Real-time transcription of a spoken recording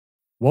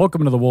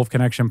Welcome to the Wolf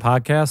Connection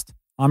podcast.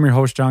 I'm your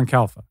host, John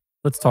Kalfa.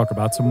 Let's talk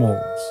about some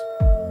wolves.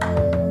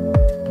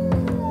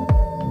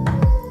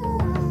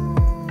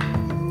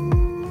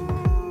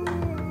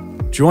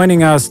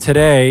 Joining us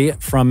today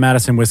from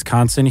Madison,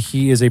 Wisconsin,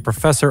 he is a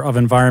professor of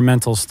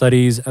environmental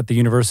studies at the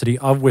University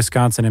of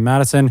Wisconsin in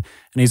Madison,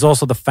 and he's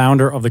also the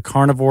founder of the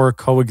Carnivore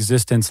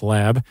Coexistence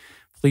Lab.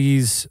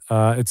 Please,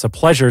 it's a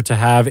pleasure to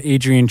have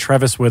Adrian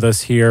Treves with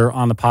us here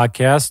on the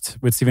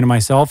podcast with Stephen and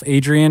myself.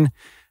 Adrian,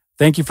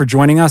 thank you for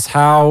joining us.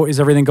 How is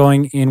everything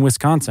going in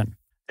Wisconsin?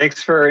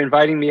 Thanks for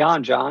inviting me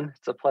on, John.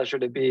 It's a pleasure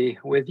to be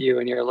with you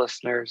and your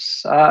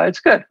listeners. It's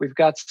good. We've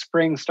got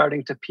spring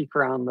starting to peek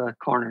around the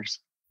corners.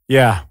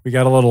 Yeah, we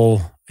got a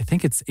little, I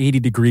think it's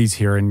 80 degrees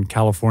here in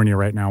California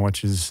right now,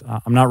 which is,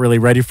 I'm not really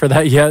ready for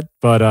that yet,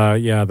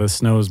 but yeah, the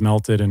snow's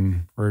melted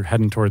and we're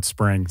heading towards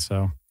spring.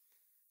 So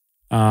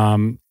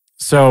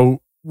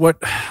what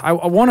I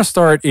want to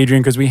start,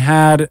 Adrian, because we've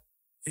had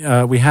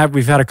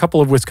a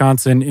couple of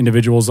Wisconsin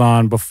individuals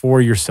on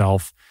before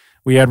yourself.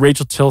 We had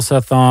Rachel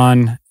Tilseth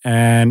on,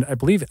 and I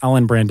believe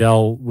Ellen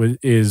Brandell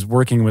is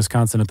working in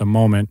Wisconsin at the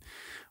moment.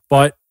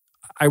 But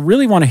I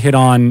really want to hit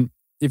on,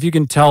 if you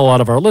can tell a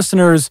lot of our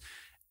listeners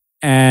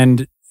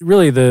and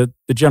really the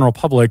general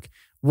public,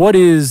 what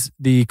is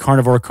the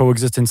Carnivore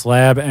Coexistence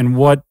Lab and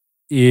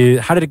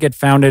how did it get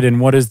founded, and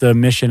what is the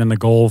mission and the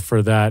goal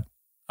for that,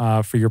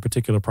 for your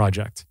particular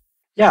project?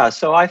 Yeah,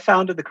 so I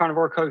founded the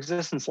Carnivore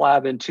Coexistence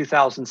Lab in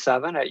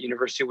 2007 at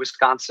University of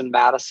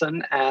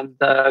Wisconsin-Madison, and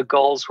the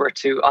goals were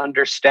to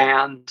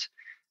understand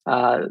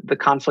the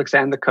conflicts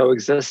and the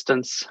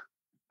coexistence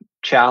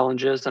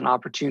challenges and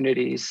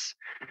opportunities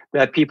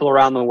that people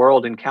around the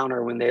world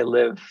encounter when they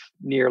live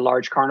near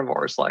large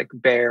carnivores like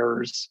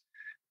bears,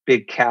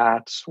 big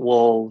cats,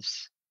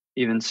 wolves,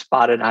 even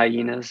spotted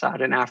hyenas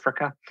out in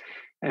Africa.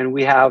 And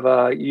we have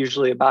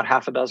usually about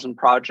half a dozen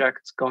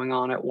projects going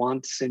on at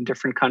once in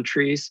different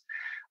countries.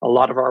 A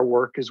lot of our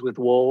work is with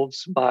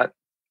wolves, but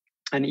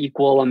an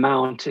equal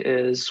amount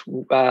is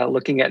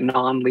looking at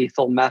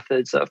non-lethal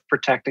methods of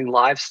protecting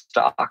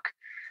livestock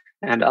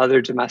and other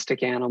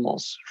domestic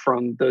animals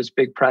from those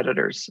big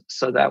predators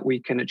so that we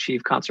can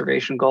achieve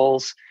conservation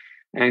goals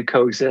and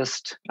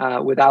coexist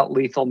without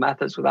lethal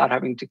methods, without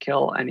having to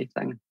kill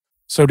anything.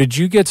 So did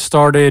you get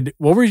started,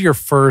 what were your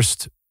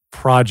first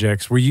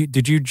projects?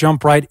 Did you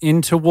jump right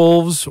into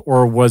wolves,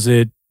 or was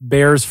it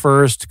bears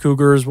first,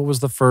 cougars? What was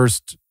the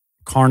first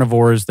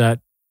carnivores that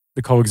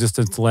the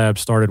Coexistence Lab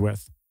started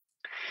with?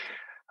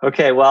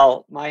 Okay,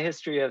 well, my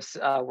history of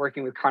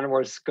working with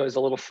carnivores goes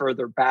a little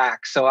further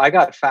back. So I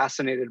got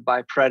fascinated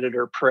by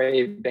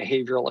predator-prey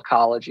behavioral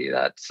ecology.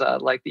 That's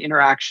like the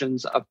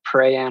interactions of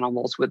prey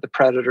animals with the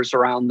predators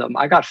around them.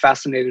 I got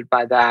fascinated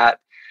by that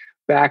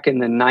back in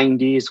the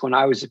 90s when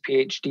I was a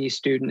PhD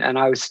student and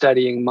I was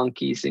studying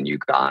monkeys in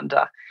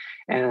Uganda.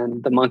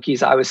 And the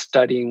monkeys I was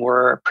studying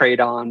were preyed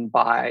on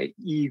by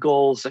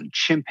eagles and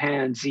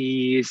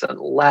chimpanzees and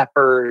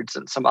leopards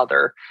and some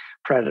other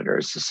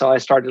predators. So I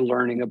started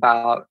learning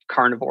about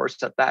carnivores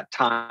at that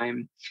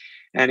time.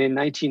 And in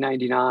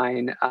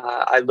 1999,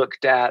 I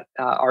looked at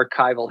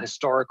archival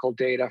historical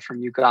data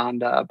from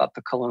Uganda about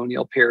the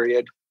colonial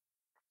period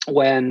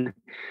when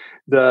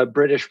the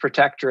British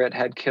protectorate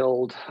had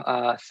killed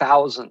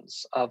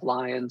thousands of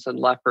lions and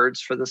leopards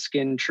for the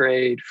skin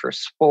trade, for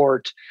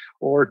sport,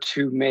 or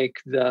to make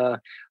the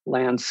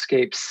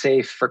landscape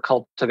safe for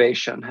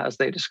cultivation, as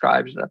they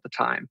described it at the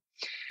time.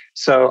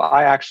 So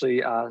I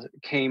actually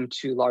came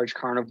to large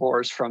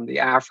carnivores from the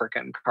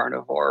African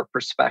carnivore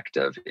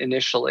perspective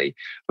initially.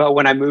 But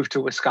when I moved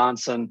to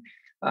Wisconsin,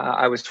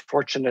 I was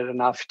fortunate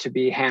enough to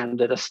be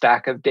handed a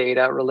stack of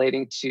data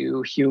relating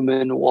to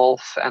human,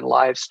 wolf, and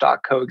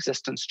livestock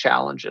coexistence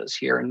challenges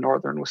here in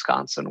northern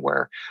Wisconsin,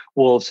 where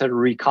wolves had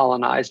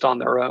recolonized on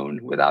their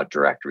own without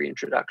direct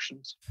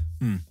reintroductions.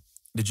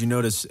 Did you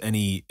notice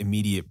any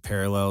immediate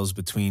parallels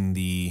between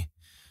the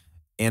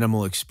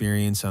animal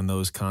experience on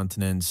those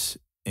continents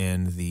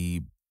and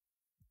the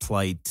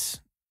plight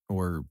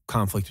or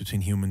conflict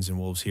between humans and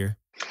wolves here?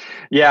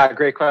 Yeah,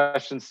 great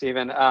question,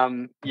 Stephen.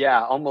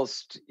 Yeah,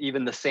 almost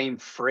even the same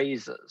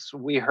phrases.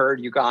 We heard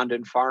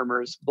Ugandan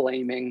farmers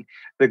blaming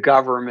the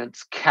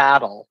government's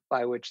cattle,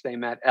 by which they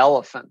meant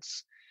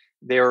elephants.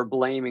 They were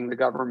blaming the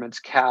government's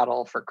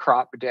cattle for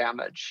crop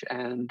damage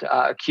and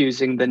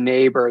accusing the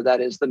neighbor, that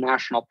is the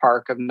national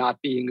park, of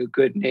not being a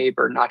good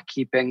neighbor, not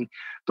keeping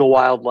the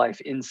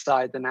wildlife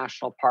inside the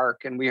national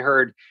park. And we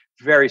heard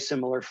very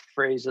similar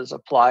phrases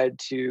applied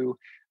to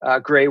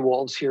gray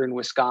wolves here in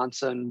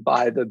Wisconsin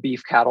by the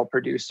beef cattle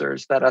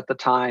producers that at the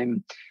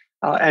time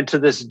and to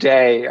this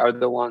day are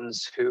the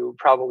ones who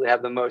probably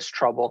have the most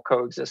trouble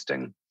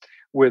coexisting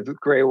with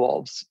gray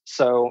wolves.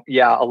 So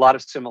yeah, a lot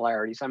of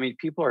similarities. I mean,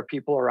 people are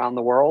people around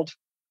the world,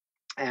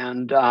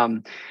 and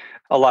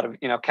a lot of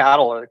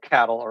cattle are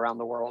cattle around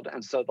the world.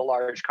 And so the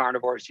large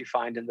carnivores you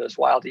find in those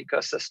wild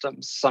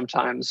ecosystems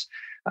sometimes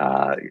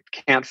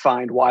can't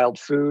find wild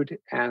food,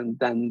 and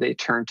then they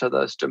turn to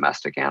those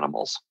domestic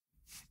animals.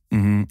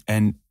 Mm-hmm.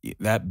 And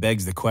that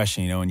begs the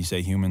question, when you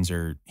say humans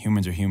are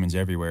humans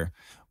everywhere,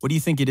 what do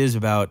you think it is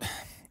about?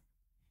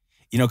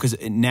 Because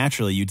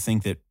naturally you'd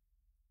think that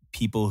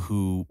people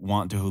who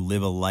want to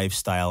live a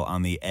lifestyle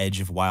on the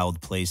edge of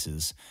wild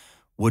places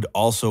would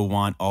also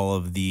want all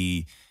of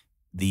the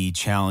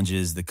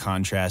challenges, the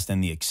contrast,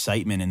 and the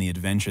excitement and the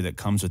adventure that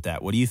comes with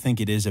that. What do you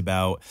think it is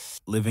about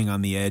living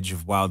on the edge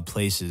of wild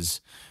places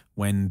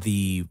when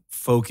the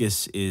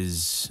focus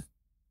is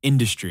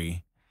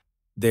industry?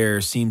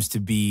 There seems to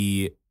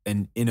be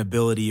an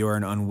inability or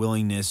an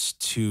unwillingness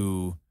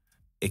to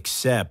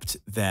accept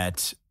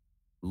that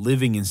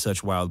living in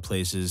such wild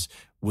places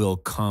will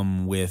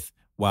come with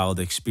wild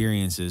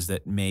experiences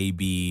that may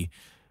be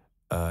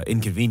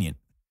inconvenient.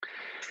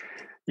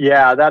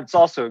 Yeah, that's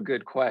also a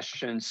good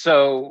question.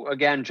 So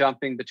again,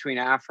 jumping between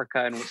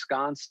Africa and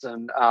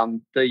Wisconsin,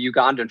 the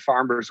Ugandan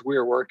farmers we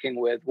were working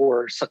with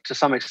were to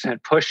some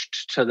extent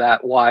pushed to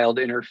that wild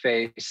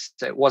interface.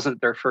 It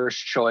wasn't their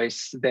first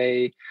choice.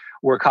 They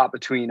were caught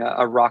between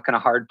a rock and a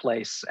hard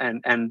place,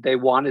 and they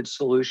wanted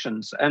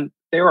solutions. And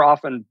they were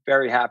often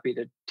very happy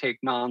to take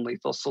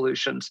non-lethal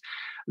solutions.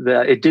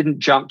 It didn't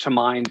jump to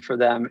mind for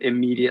them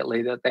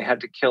immediately that they had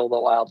to kill the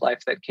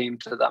wildlife that came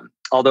to them.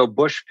 Although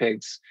bush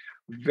pigs,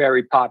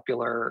 very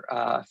popular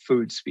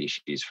food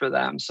species for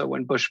them. So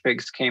when bush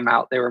pigs came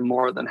out, they were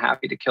more than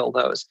happy to kill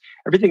those.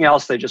 Everything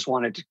else they just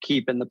wanted to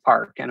keep in the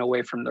park and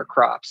away from their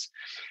crops.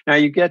 Now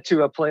you get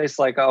to a place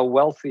like a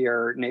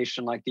wealthier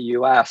nation like the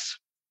US,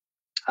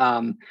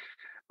 and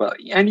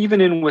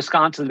even in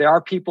Wisconsin, there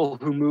are people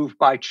who move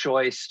by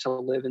choice to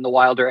live in the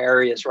wilder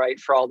areas, right?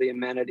 For all the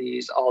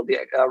amenities, all the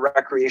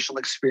recreational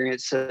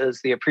experiences,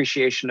 the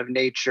appreciation of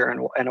nature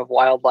and of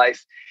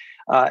wildlife.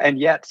 And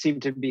yet seem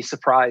to be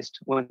surprised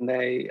when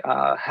they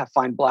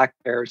find black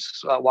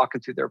bears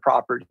walking through their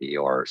property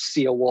or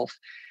see a wolf.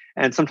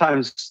 And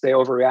sometimes they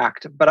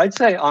overreact. But I'd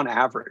say on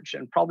average,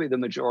 and probably the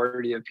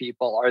majority of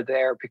people are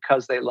there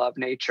because they love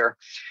nature.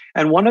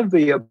 And one of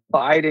the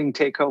abiding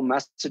take-home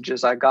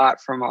messages I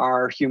got from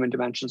our human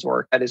dimensions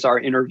work, that is our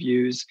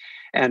interviews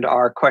and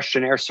our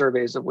questionnaire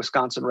surveys of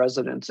Wisconsin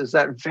residents, is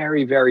that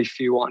very, very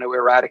few want to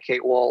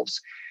eradicate wolves.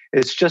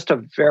 It's just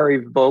a very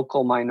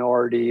vocal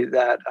minority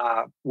that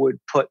would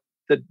put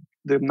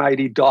the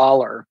mighty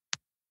dollar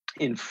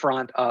in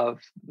front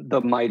of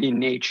the mighty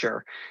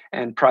nature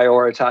and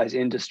prioritize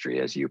industry,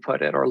 as you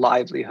put it, or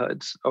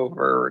livelihoods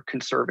over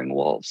conserving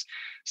wolves.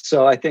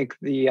 So I think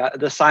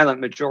the silent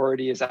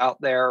majority is out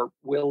there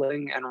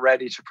willing and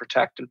ready to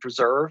protect and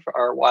preserve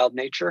our wild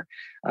nature.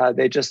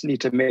 They just need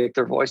to make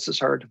their voices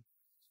heard.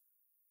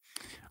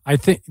 I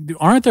think,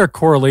 aren't there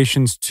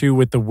correlations too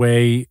with the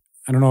way,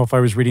 I don't know if I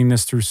was reading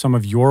this through some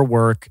of your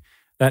work,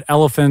 that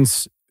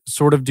elephants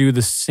sort of do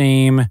the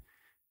same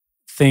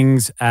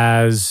things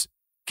as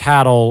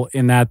cattle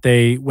in that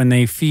when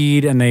they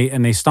feed and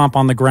they stomp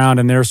on the ground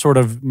and they're sort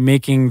of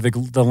making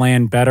the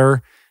land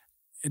better,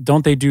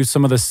 don't they do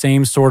some of the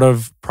same sort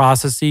of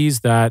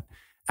processes that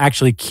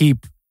actually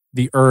keep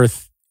the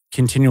earth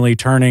continually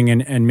turning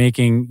and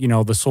making,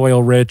 the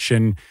soil rich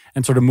and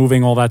sort of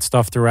moving all that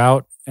stuff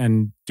throughout?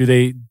 And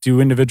do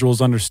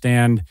individuals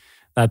understand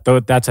that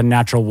that's a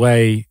natural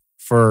way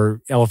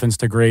for elephants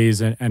to graze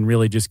and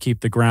really just keep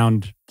the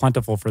ground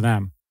plentiful for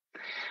them?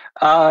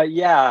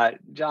 Yeah,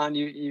 John,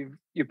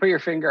 you put your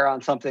finger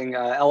on something.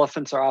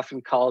 Elephants are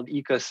often called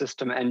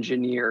ecosystem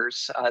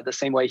engineers, the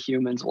same way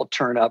humans will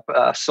turn up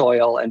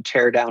soil and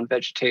tear down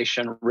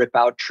vegetation, rip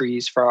out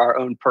trees for our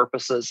own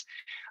purposes.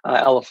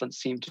 Elephants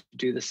seem to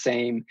do the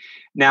same.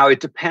 Now,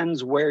 it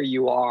depends where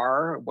you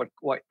are,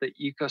 what the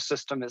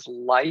ecosystem is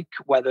like,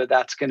 whether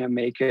that's going to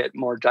make it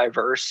more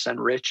diverse and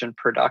rich and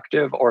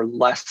productive or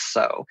less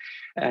so.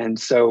 And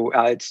so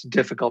it's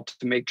difficult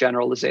to make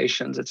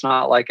generalizations. It's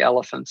not like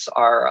elephants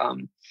are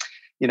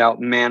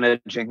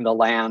managing the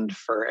land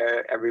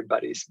for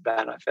everybody's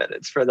benefit.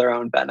 It's for their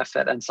own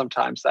benefit. And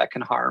sometimes that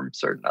can harm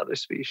certain other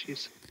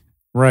species.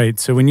 Right.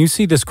 So when you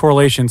see this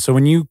correlation, so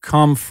when you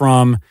come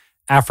from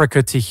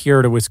Africa to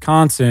here to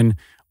Wisconsin,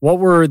 what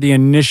were the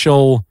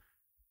initial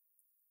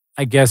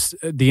things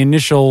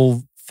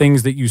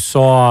that you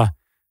saw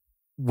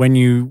when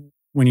you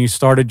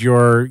started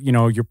your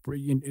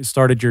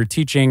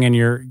teaching and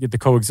the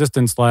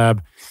coexistence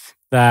lab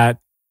that,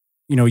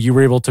 you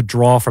were able to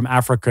draw from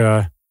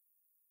Africa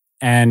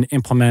and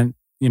implement,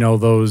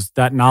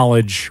 that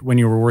knowledge when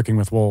you were working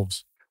with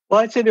wolves? Well,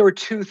 I'd say there were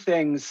two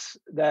things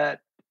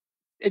that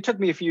it took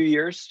me a few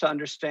years to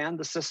understand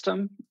the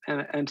system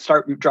and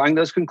start drawing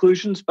those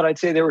conclusions. But I'd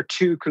say there were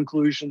two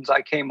conclusions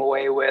I came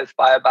away with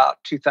by about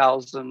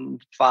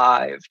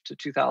 2005 to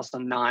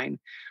 2009.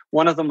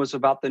 One of them was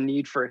about the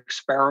need for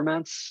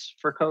experiments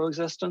for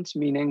coexistence,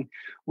 meaning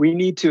we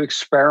need to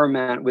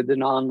experiment with the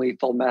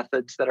non-lethal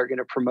methods that are going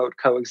to promote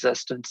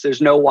coexistence.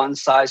 There's no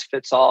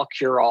one-size-fits-all,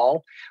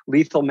 cure-all.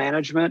 Lethal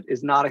management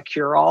is not a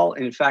cure-all.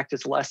 In fact,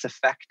 it's less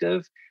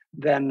effective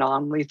than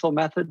non-lethal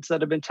methods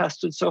that have been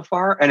tested so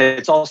far. And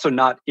it's also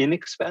not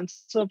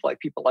inexpensive.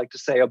 Like people like to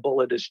say a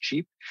bullet is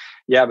cheap.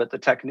 Yeah, but the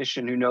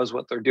technician who knows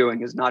what they're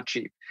doing is not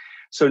cheap.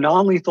 So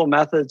non-lethal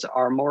methods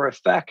are more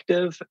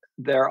effective.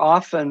 They're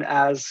often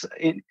as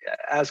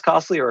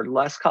costly or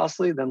less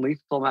costly than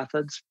lethal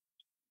methods.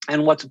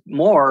 And what's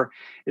more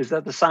is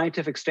that the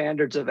scientific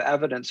standards of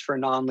evidence for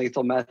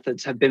non-lethal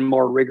methods have been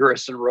more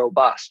rigorous and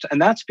robust.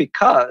 And that's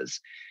because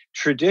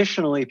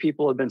traditionally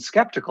people have been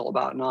skeptical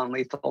about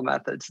non-lethal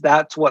methods.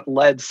 That's what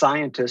led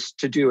scientists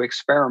to do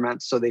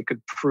experiments so they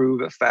could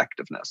prove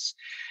effectiveness.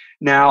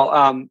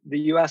 Now, the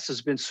US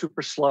has been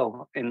super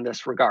slow in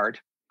this regard.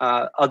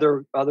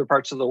 Other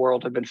parts of the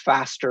world have been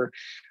faster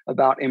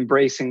about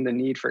embracing the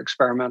need for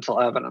experimental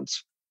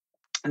evidence.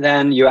 And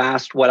then you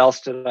asked, what else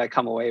did I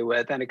come away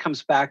with? And it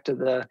comes back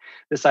to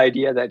this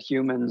idea that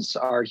humans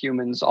are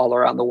humans all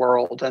around the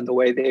world, and the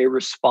way they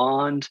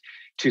respond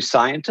to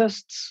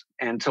scientists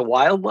and to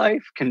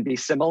wildlife can be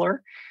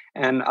similar.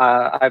 And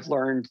I've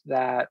learned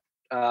that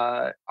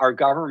our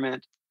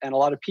government and a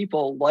lot of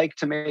people like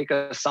to make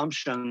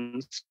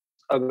assumptions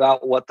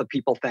about what the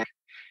people think.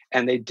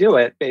 And they do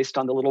it based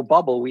on the little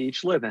bubble we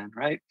each live in,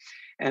 right?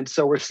 And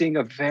so we're seeing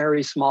a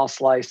very small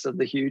slice of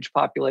the huge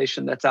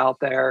population that's out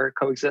there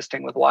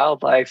coexisting with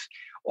wildlife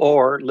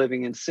or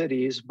living in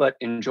cities, but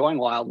enjoying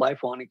wildlife,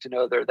 wanting to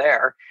know they're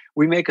there.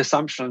 We make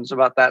assumptions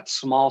about that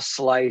small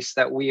slice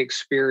that we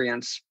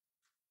experience,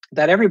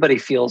 that everybody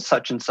feels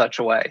such and such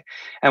a way.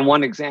 And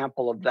one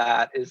example of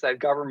that is that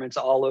governments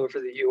all over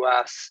the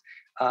US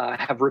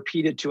have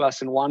repeated to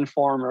us in one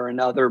form or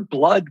another,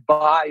 blood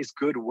buys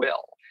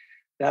goodwill.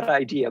 That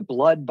idea,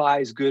 blood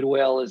buys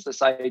goodwill, is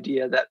this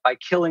idea that by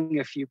killing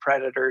a few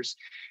predators,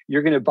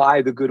 you're going to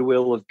buy the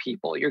goodwill of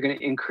people. You're going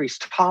to increase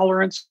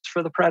tolerance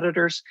for the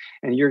predators,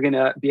 and you're going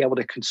to be able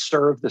to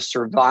conserve the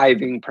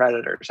surviving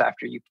predators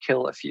after you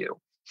kill a few.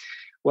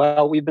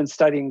 Well, we've been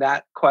studying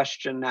that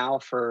question now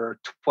for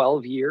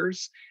 12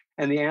 years,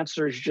 and the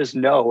answer is just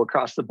no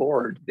across the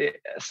board. The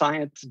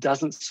science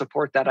doesn't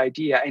support that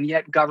idea, and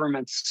yet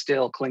governments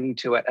still cling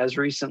to it. As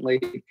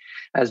recently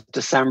as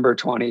December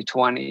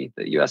 2020,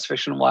 the U.S.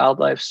 Fish and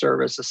Wildlife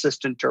Service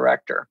Assistant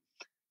Director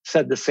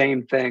said the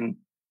same thing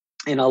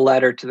in a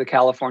letter to the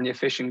California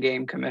Fish and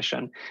Game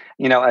Commission,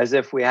 as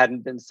if we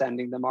hadn't been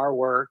sending them our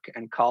work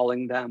and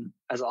calling them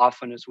as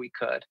often as we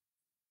could.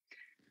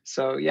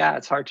 So, yeah,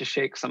 it's hard to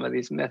shake some of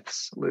these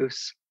myths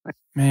loose.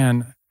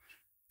 Man,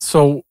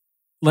 so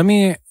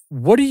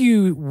what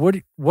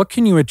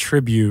can you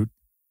attribute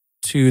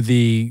to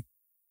the,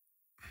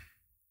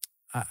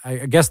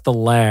 I guess, the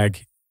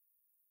lag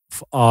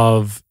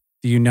of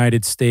the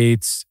United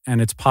States and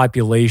its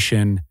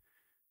population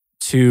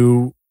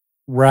to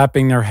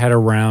wrapping their head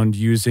around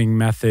using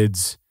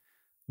methods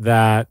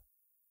that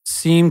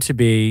seem to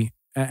be,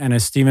 and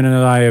as Stephen and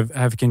I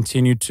have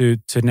continued to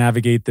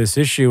navigate this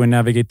issue and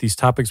navigate these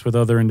topics with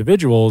other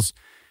individuals,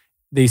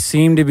 they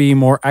seem to be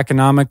more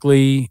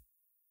economically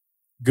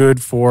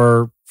good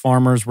for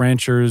farmers,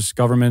 ranchers,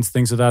 governments,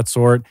 things of that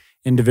sort,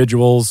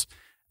 individuals,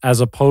 as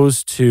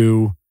opposed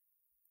to,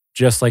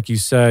 just like you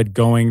said,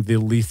 going the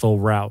lethal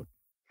route.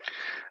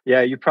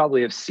 Yeah, you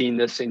probably have seen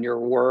this in your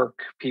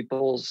work,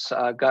 people's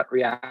gut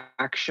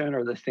reaction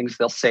or the things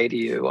they'll say to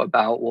you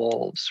about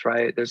wolves,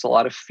 right? There's a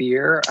lot of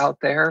fear out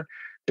there.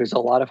 There's a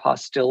lot of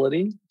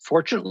hostility.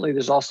 Fortunately,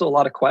 there's also a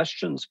lot of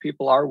questions.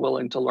 People are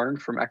willing to learn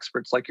from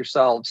experts like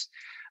yourselves.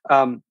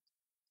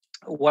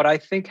 What I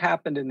think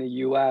happened in the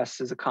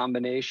U.S. is a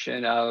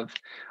combination of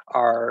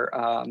our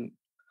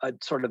a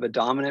sort of a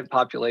dominant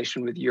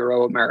population with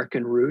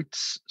Euro-American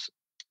roots.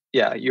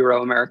 Yeah,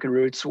 Euro-American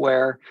roots,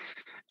 where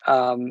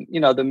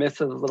the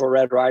myth of the Little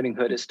Red Riding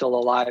Hood is still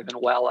alive and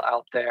well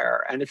out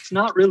there, and it's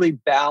not really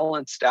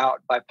balanced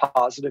out by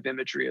positive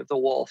imagery of the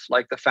wolf,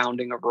 like the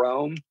founding of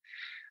Rome.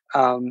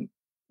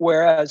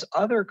 Whereas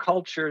other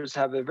cultures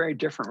have a very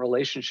different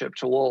relationship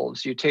to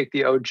wolves. You take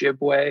the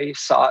Ojibwe,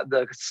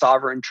 the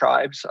sovereign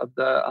tribes of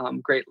the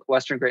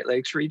Western Great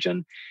Lakes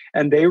region,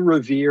 and they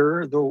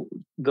revere the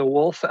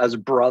wolf as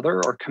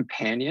brother or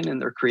companion in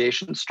their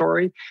creation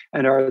story,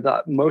 and are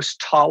the most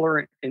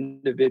tolerant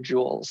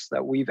individuals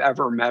that we've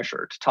ever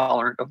measured,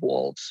 tolerant of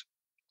wolves.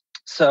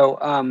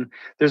 So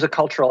there's a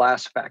cultural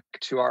aspect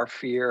to our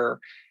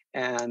fear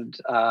and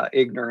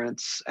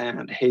ignorance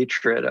and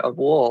hatred of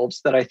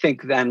wolves that I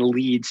think then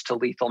leads to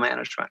lethal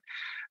management.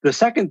 The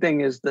second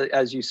thing is,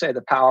 as you say,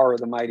 the power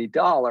of the mighty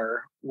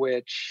dollar,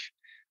 which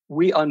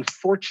we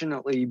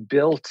unfortunately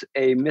built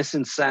a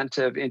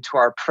misincentive into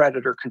our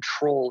predator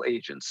control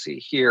agency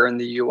here in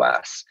the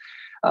U.S.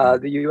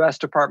 The U.S.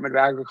 Department of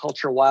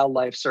Agriculture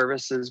Wildlife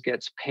Services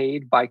gets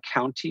paid by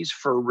counties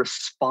for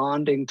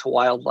responding to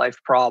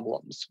wildlife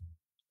problems.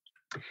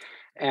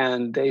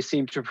 And they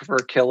seem to prefer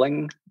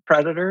killing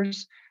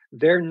predators.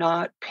 They're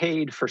not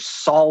paid for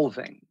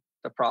solving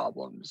the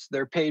problems.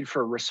 They're paid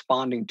for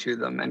responding to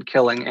them and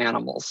killing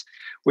animals,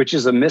 which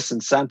is a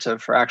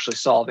misincentive for actually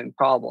solving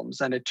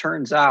problems. And it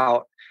turns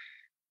out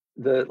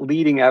the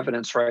leading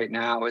evidence right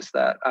now is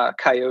that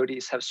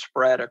coyotes have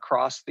spread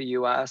across the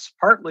U.S.,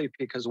 partly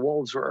because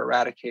wolves were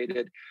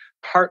eradicated,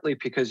 partly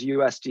because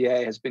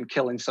USDA has been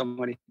killing so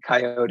many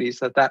coyotes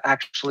that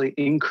actually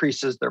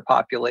increases their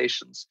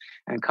populations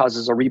and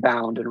causes a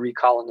rebound and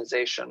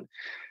recolonization.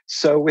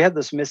 So we have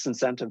this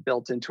misincentive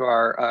built into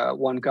our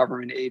one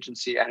government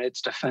agency, and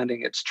it's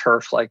defending its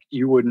turf like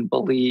you wouldn't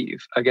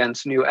believe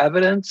against new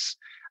evidence,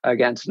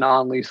 against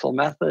non-lethal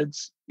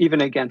methods,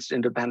 even against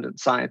independent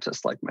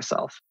scientists like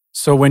myself.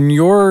 So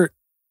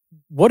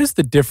what is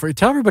the difference?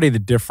 Tell everybody the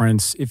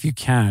difference if you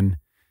can,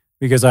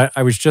 because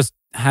I was just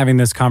having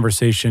this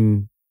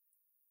conversation,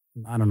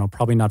 I don't know,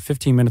 probably not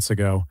 15 minutes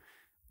ago,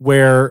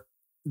 where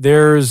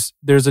there's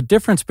a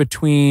difference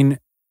between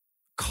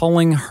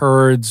culling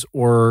herds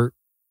or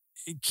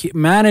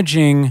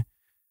managing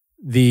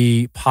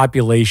the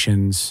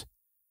populations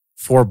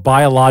for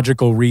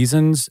biological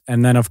reasons.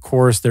 And then, of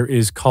course, there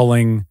is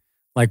culling,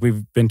 like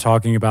we've been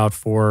talking about,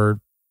 for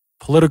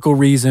political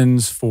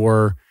reasons,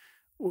 for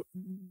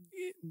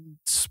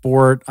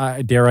sport,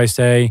 dare I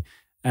say.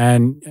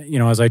 And,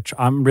 as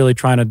I'm really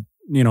trying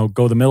to,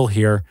 go the middle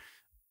here.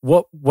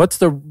 What's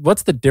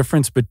the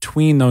difference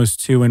between those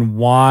two, and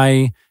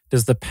why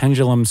does the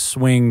pendulum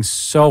swing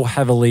so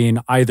heavily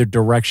in either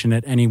direction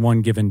at any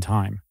one given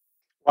time?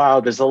 Wow,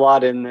 there's a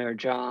lot in there,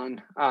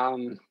 John.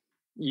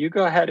 You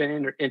go ahead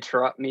and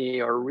interrupt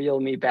me or reel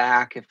me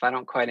back if I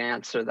don't quite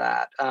answer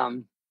that.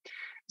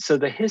 So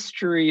the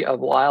history of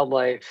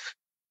wildlife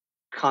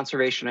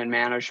conservation and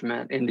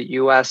management in the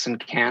US and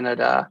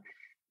Canada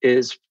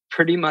is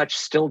pretty much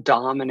still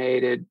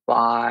dominated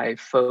by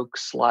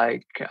folks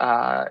like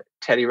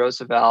Teddy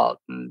Roosevelt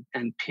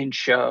and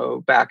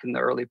Pinchot back in the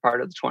early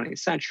part of the 20th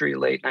century,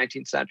 late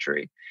 19th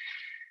century.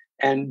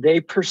 And they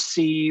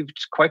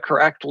perceived quite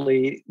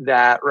correctly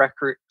that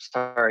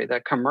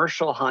that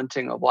commercial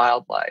hunting of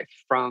wildlife,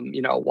 from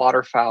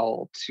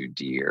waterfowl to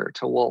deer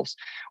to wolves,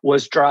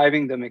 was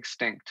driving them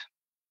extinct,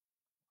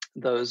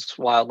 those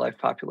wildlife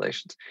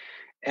populations.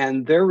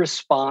 And their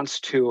response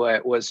to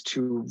it was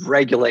to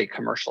regulate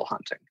commercial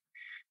hunting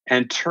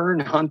and turn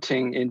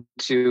hunting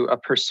into a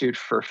pursuit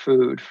for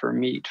food, for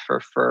meat,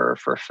 for fur,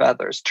 for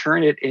feathers,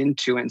 turn it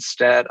into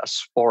instead a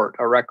sport,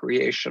 a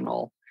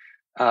recreational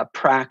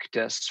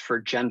practice for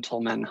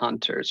gentlemen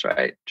hunters,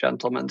 right?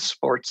 Gentlemen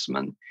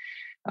sportsmen.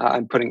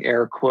 I'm putting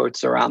air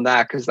quotes around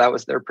that because that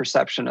was their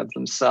perception of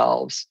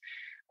themselves.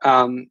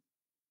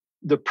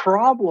 The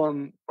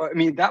problem,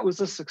 that was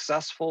a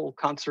successful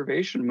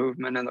conservation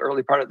movement in the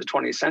early part of the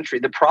 20th century.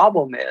 The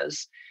problem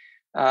is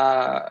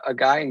a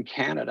guy in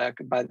Canada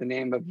by the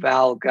name of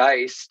Val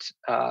Geist,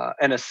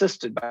 and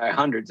assisted by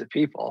hundreds of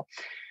people,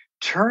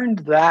 turned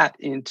that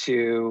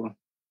into,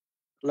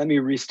 let me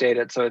restate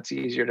it so it's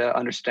easier to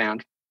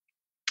understand.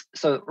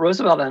 So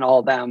Roosevelt and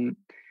all them,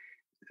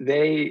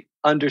 they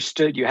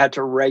understood you had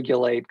to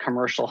regulate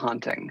commercial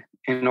hunting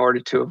in order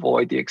to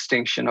avoid the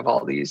extinction of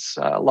all these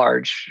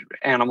large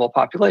animal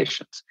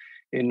populations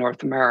in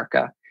North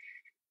America.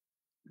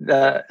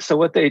 So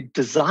what they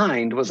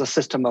designed was a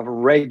system of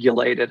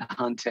regulated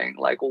hunting,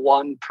 like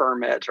one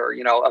permit or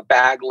a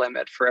bag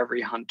limit for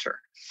every hunter.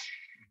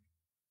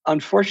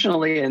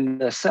 Unfortunately, in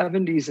the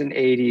 70s and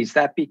 80s,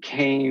 that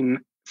became,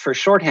 for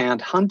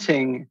shorthand,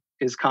 hunting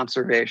is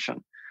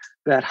conservation,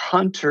 that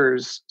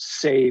hunters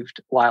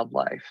saved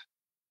wildlife.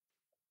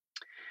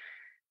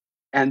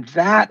 And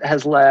that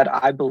has led,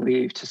 I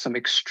believe, to some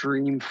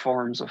extreme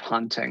forms of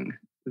hunting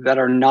that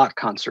are not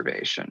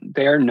conservation.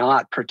 They're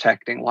not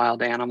protecting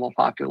wild animal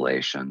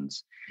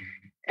populations.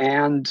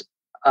 And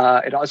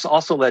it has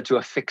also led to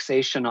a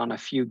fixation on a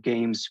few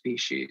game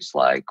species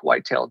like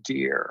white-tailed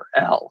deer,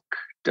 elk,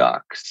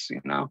 ducks,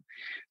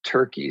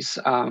 turkeys,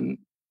 and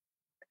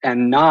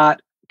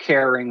not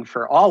caring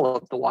for all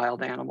of the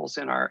wild animals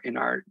in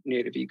our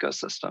native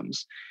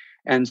ecosystems.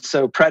 And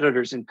so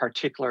predators in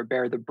particular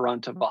bear the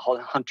brunt of a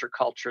hunter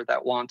culture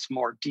that wants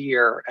more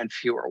deer and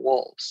fewer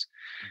wolves.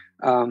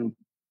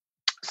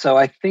 So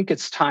I think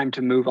it's time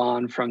to move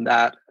on from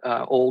that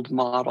old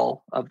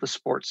model of the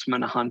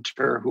sportsman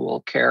hunter who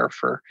will care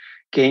for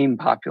game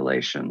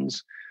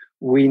populations.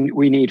 We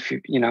need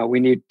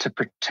to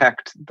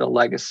protect the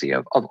legacy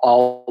of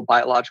all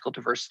biological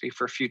diversity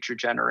for future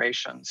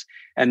generations,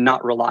 and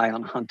not rely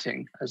on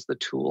hunting as the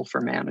tool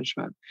for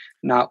management,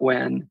 not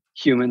when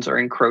humans are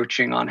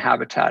encroaching on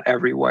habitat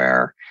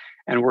everywhere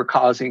and we're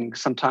causing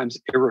sometimes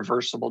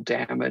irreversible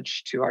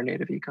damage to our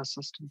native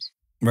ecosystems.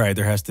 Right.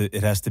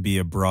 It has to be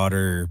a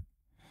broader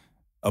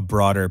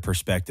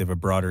perspective, a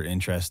broader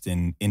interest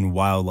in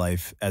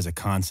wildlife as a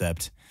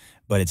concept.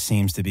 But it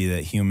seems to be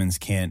that humans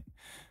can't,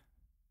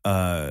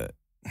 I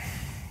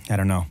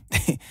don't know.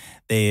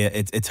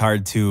 It's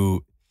hard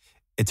to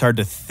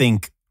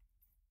think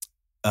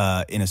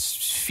in a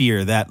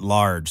sphere that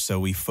large. So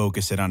we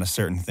focus it on a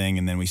certain thing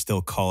and then we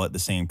still call it the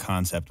same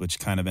concept, which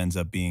kind of ends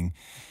up being,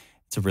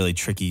 it's a really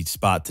tricky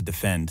spot to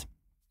defend.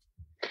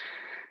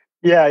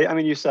 Yeah,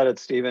 you said it,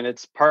 Stephen.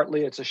 It's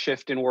a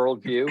shift in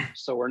worldview.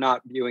 So we're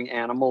not viewing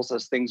animals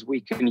as things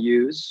we can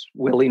use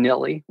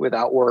willy-nilly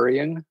without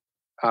worrying.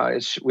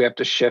 We have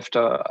to shift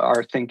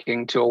our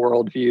thinking to a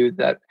worldview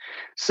that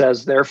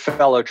says they're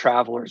fellow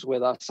travelers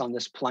with us on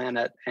this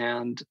planet,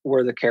 and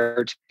we're the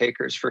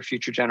caretakers for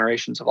future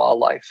generations of all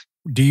life.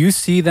 Do you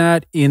see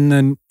that in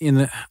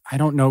the I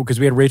don't know, because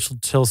we had Rachel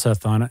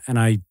Tilseth on, and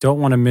I don't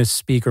want to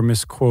misspeak or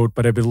misquote,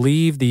 but I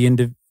believe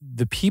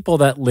the people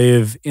that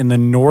live in the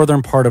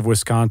northern part of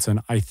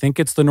Wisconsin, I think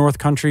it's the North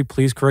Country,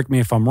 please correct me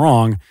if I'm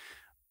wrong,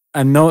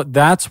 And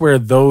that's where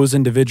those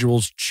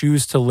individuals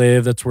choose to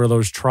live. That's where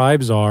those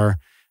tribes are.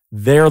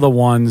 They're the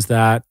ones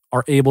that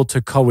are able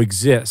to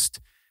coexist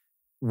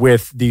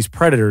with these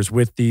predators,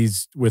 with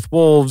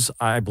wolves.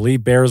 I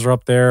believe bears are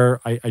up there.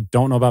 I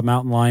don't know about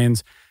mountain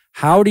lions.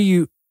 How do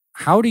you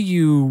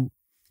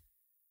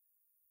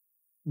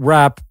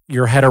wrap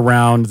your head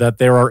around that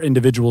there are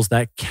individuals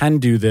that can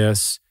do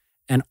this,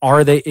 and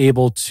are they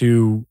able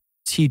to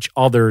teach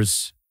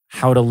others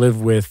how to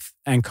live with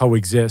and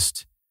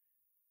coexist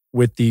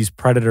with these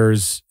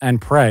predators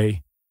and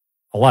prey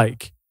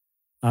alike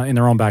in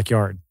their own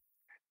backyard?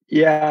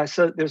 Yeah,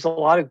 so there's a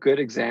lot of good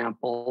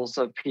examples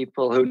of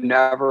people who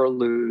never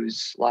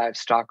lose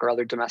livestock or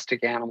other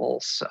domestic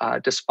animals,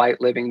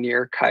 despite living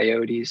near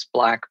coyotes,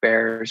 black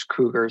bears,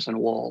 cougars, and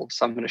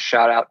wolves. I'm going to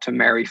shout out to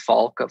Mary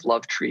Falk of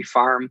Love Tree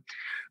Farm,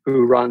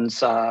 who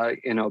runs,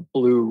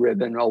 Blue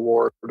Ribbon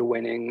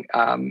Award-winning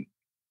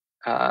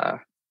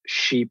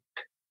sheep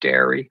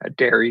dairy, a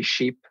dairy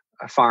sheep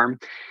farm.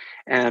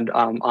 And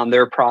on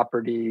their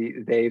property,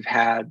 they've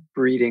had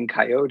breeding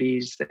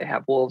coyotes. They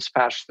have wolves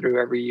pass through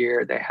every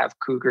year. They have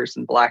cougars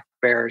and black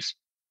bears.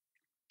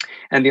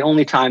 And the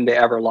only time they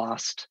ever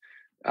lost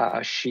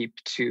sheep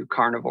to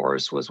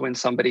carnivores was when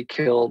somebody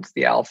killed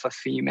the alpha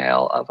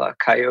female of a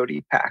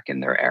coyote pack in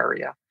their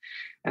area.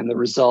 And the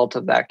result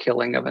of that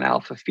killing of an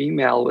alpha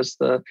female was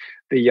the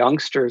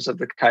youngsters of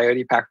the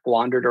coyote pack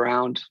wandered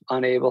around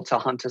unable to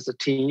hunt as a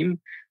team,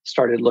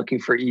 started looking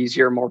for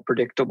easier, more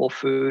predictable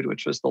food,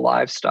 which was the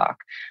livestock.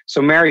 So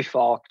Mary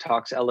Falk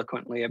talks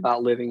eloquently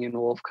about living in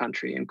wolf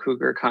country and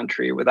cougar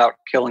country without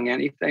killing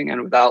anything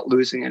and without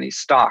losing any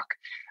stock.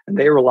 And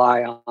they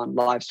rely on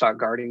livestock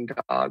guarding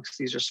dogs.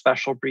 These are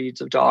special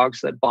breeds of dogs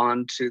that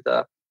bond to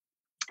the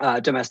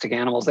domestic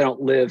animals. They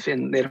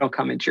don't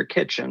come into your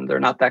kitchen. They're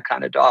not that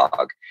kind of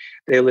dog.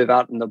 They live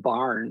out in the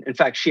barn. In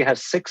fact, she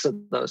has 6 of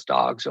those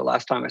dogs. Or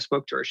last time I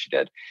spoke to her, she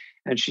did.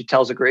 And she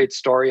tells a great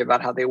story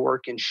about how they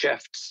work in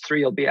shifts.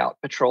 3 will be out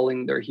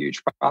patrolling their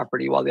huge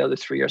property while the other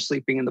 3 are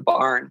sleeping in the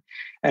barn.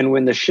 And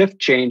when the shift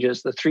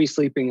changes, the 3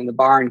 sleeping in the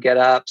barn get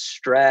up,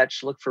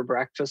 stretch, look for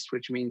breakfast,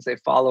 which means they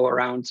follow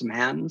around some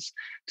hens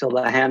till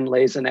the hen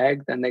lays an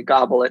egg. Then they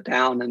gobble it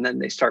down and then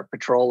they start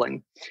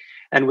patrolling.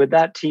 And with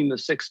that team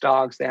of 6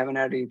 dogs, they haven't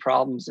had any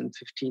problems in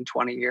 15,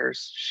 20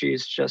 years.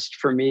 She's just,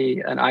 for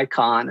me, an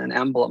icon, an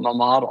emblem, a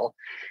model.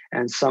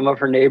 And some of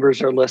her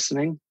neighbors are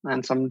listening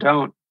and some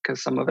don't,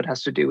 because some of it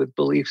has to do with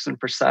beliefs and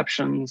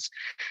perceptions.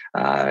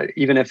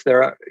 Even if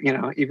they're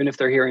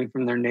hearing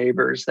from their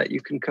neighbors that you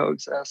can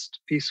coexist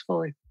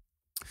peacefully.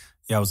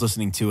 Yeah, I was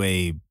listening to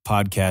a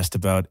podcast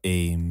about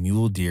a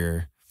mule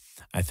deer.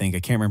 I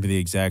can't remember the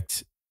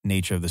exact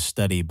nature of the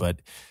study, but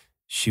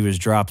she was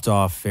dropped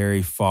off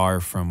very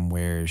far from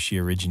where she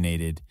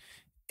originated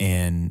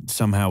and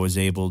somehow was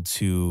able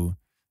to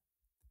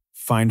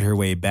find her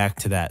way back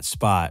to that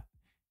spot.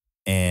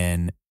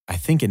 And I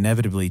think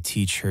inevitably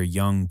teach her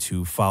young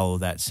to follow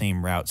that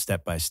same route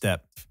step by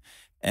step.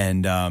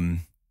 And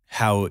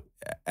how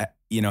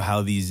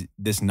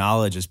this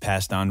knowledge is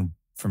passed on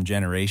from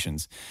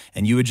generations.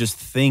 And you would just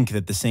think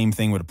that the same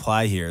thing would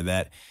apply here,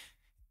 that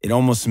it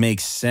almost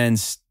makes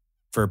sense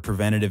for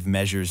preventative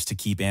measures to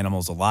keep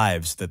animals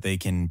alive so that they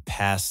can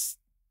pass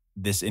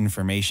this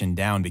information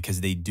down,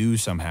 because they do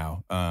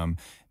somehow.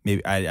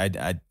 Maybe I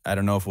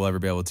don't know if we'll ever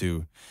be able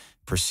to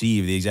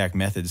perceive the exact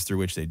methods through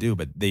which they do,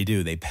 but they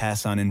do. They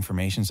pass on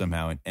information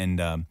somehow. And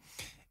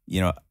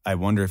I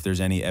wonder if there's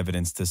any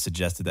evidence to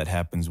suggest that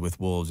happens with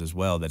wolves as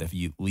well, that if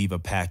you leave a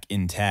pack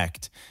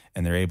intact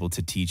and they're able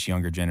to teach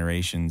younger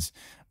generations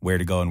where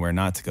to go and where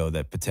not to go,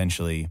 that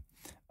potentially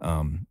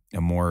a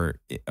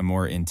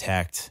more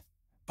intact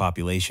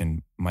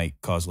population might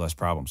cause less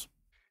problems.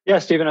 Yeah,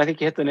 Stephen, I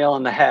think you hit the nail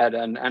on the head.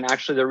 And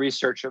actually the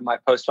research of my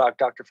postdoc,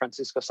 Dr.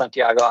 Francisco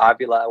Santiago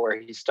Avila, where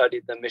he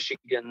studied the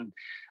Michigan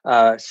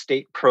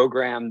state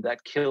program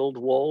that killed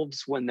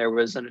wolves when there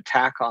was an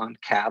attack on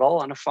cattle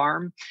on a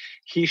farm,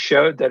 he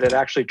showed that it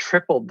actually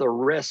tripled the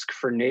risk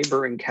for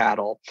neighboring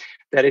cattle,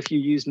 that if you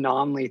use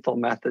non-lethal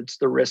methods,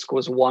 the risk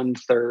was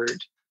 1/3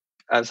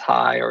 as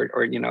high,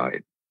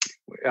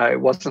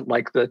 it wasn't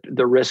like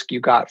the risk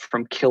you got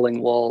from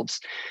killing wolves.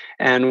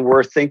 And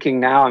we're thinking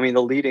now,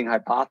 the leading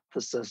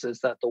hypothesis is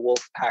that the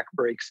wolf pack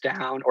breaks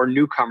down or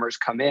newcomers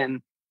come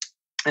in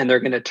and they're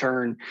going to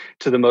turn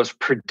to the most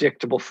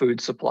predictable food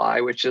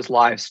supply, which is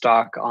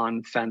livestock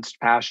on fenced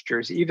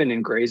pastures. Even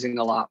in grazing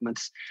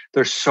allotments,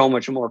 they're so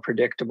much more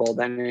predictable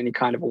than any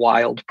kind of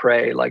wild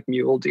prey like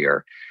mule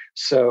deer.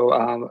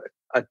 So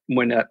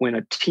when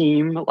a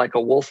team like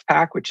a wolf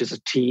pack, which is a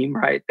team,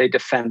 right? They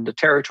defend the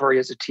territory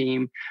as a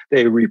team,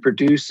 they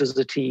reproduce as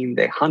a team,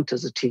 they hunt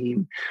as a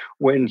team.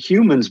 When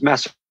humans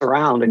mess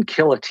around and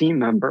kill a team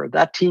member,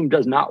 that team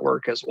does not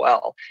work as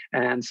well.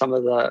 And some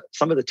of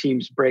the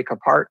teams break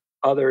apart.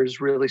 Others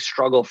really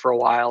struggle for a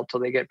while till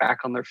they get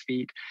back on their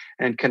feet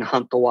and can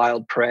hunt the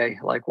wild prey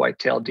like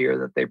white-tailed deer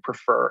that they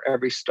prefer.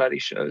 Every study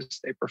shows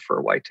they prefer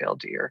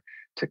white-tailed deer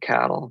to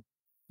cattle.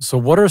 So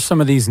what are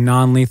some of these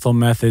non-lethal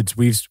methods?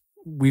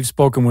 we've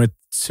spoken with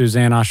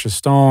Suzanne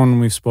Asha-Stone,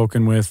 we've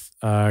spoken with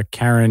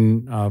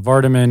Karen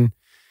Vardaman.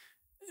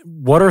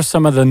 What are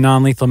some of the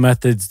non-lethal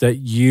methods that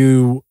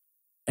you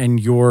and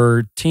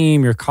your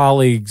team, your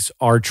colleagues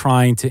are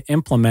trying to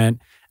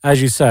implement?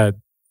 As you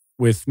said,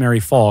 with Mary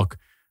Falk,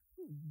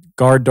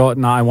 guard dog.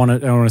 No, I don't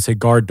want to say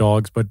guard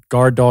dogs, but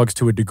guard dogs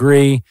to a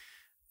degree.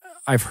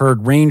 I've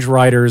heard range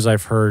riders.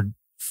 I've heard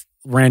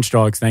ranch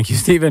dogs. Thank you,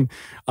 Stephen.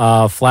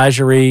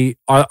 Flagerie.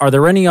 Are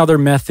there any other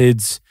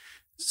methods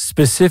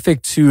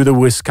specific to the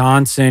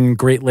Wisconsin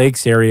Great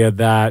Lakes area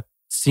that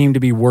seem to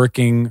be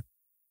working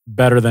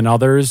better than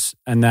others,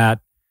 and that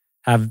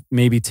have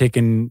maybe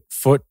taken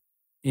foot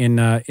in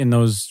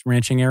those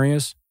ranching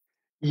areas?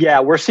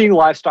 Yeah, we're seeing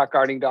livestock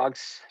guarding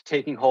dogs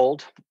taking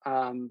hold.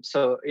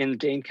 So in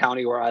Dane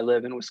County, where I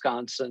live in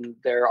Wisconsin,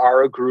 there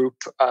are a group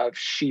of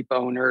sheep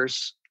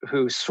owners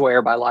who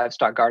swear by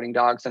livestock guarding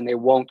dogs, and they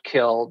won't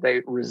kill.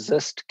 They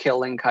resist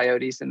killing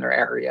coyotes in their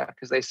area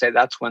because they say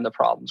that's when the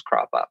problems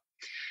crop up.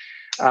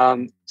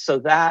 So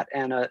that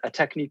and a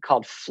technique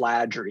called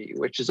flagerie,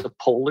 which is a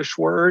Polish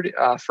word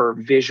for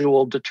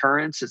visual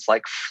deterrence. It's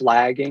like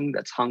flagging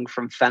that's hung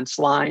from fence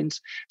lines.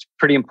 It's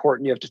pretty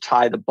important. You have to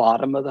tie the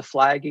bottom of the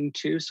flagging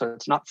too, so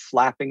it's not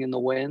flapping in the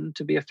wind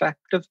to be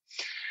effective.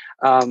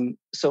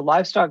 So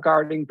livestock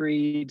guarding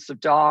breeds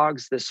of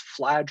dogs, this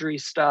flagerie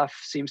stuff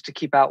seems to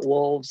keep out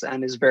wolves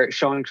and is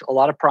showing a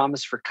lot of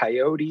promise for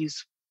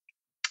coyotes.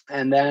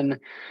 And then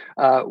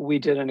we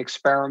did an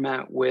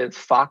experiment with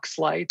fox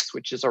lights,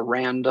 which is a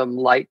random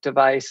light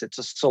device. It's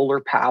a solar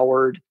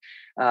powered,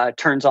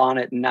 turns on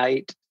at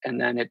night,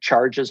 and then it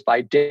charges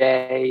by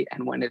day.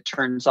 And when it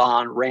turns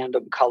on,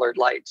 random colored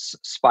lights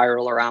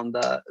spiral around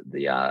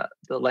the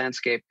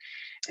landscape.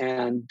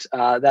 And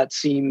that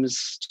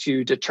seems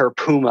to deter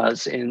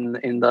pumas in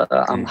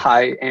the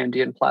high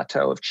Andean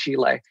plateau of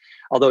Chile.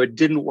 Although it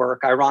didn't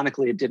work,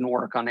 ironically, it didn't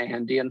work on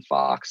Andean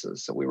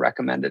foxes. So we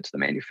recommended to the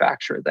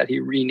manufacturer that he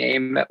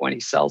rename it when he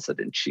sells it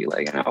in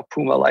Chile,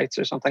 Puma lights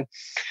or something.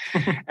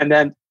 And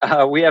then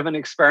we have an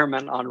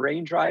experiment on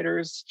range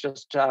riders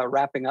just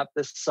wrapping up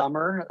this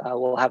summer.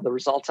 We'll have the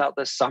results out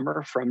this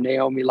summer from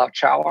Naomi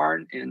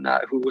Lauchauarn,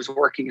 who was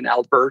working in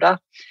Alberta.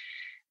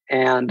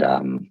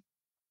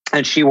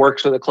 And she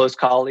works with a close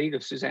colleague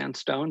of Suzanne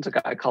Stone's, a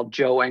guy called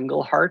Joe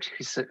Engelhart,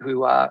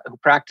 who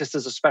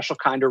practices a special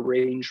kind of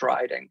range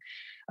riding.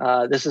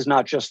 This is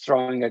not just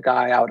throwing a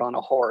guy out on a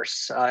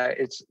horse.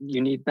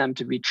 You need them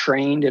to be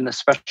trained in a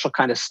special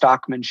kind of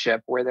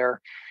stockmanship where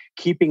they're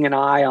keeping an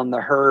eye on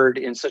the herd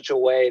in such a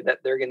way that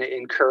they're going to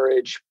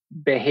encourage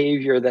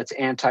behavior that's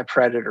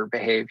anti-predator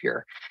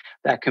behavior.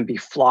 That can be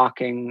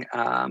flocking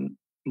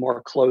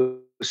more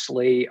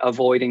closely,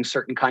 avoiding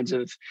certain kinds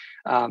of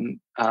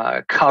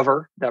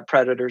cover that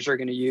predators are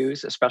going to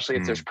use, especially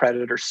if there's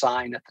predator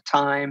sign at the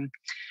time.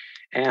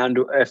 And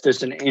if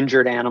there's an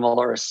injured animal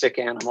or a sick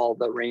animal,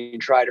 the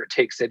range rider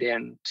takes it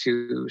in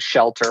to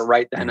shelter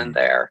right then and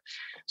there.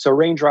 So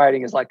range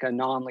riding is like a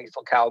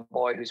non-lethal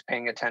cowboy who's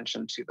paying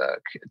attention to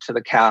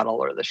the cattle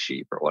or the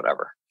sheep or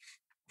whatever.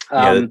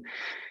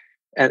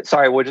 And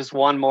sorry, well, just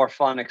one more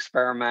fun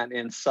experiment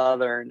in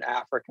southern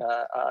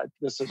Africa.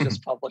 This was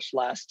just published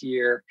last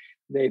year.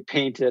 They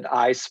painted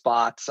eye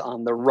spots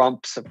on the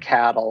rumps of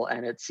cattle,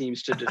 and it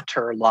seems to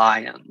deter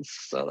lions.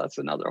 So that's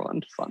another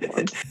one, fun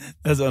one.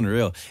 That's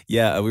unreal.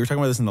 Yeah, we were talking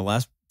about this in the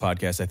last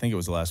podcast. I think it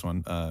was the last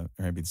one, or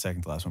maybe the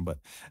second to last one, but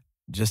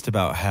just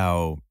about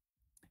how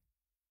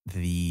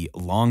the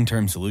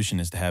long-term solution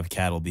is to have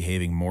cattle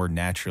behaving more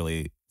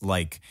naturally,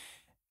 like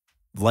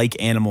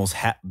animals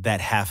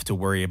that have to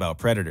worry about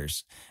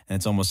predators. And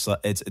it's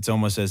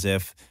almost as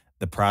if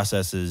the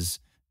processes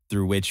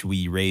through which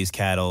we raise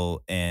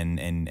cattle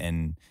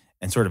and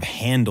sort of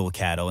handle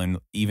cattle, and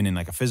even in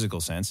like a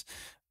physical sense,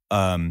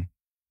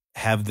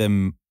 have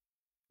them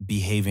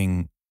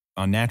behaving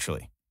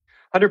unnaturally.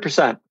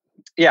 100%.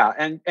 Yeah,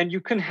 and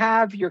you can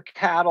have your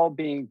cattle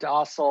being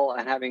docile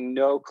and having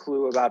no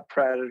clue about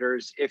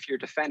predators if you're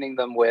defending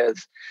them with,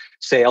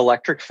 say,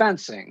 electric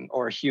fencing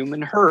or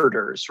human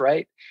herders,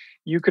 right?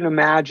 You can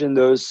imagine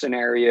those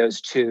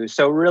scenarios too.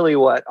 So really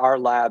what our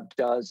lab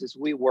does is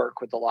we work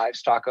with the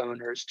livestock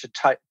owners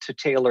to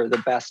tailor the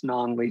best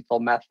non-lethal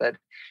method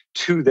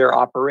to their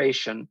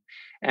operation.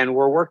 And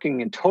we're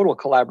working in total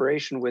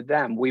collaboration with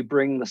them. We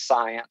bring the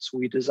science,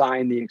 we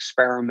design the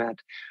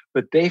experiment,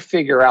 but they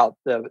figure out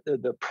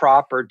the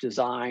proper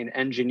design,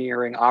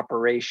 engineering,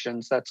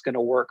 operations that's going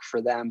to work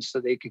for them so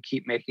they can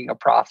keep making a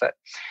profit.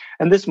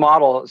 And this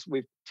model,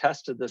 we've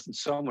tested this in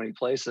so many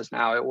places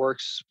now. It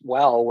works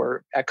well.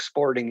 We're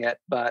exporting it,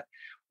 but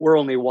we're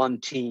only one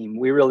team.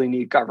 We really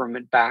need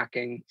government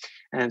backing.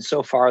 And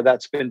so far,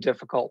 that's been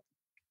difficult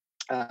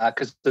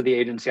because of the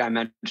agency I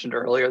mentioned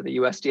earlier, the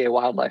USDA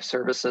Wildlife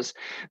Services,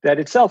 that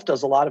itself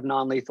does a lot of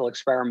non-lethal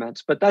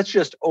experiments, but that's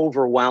just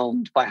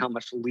overwhelmed by how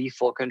much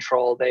lethal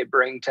control they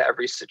bring to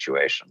every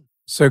situation.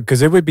 So,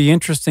 because it would be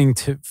interesting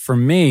for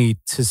me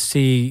to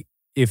see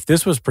if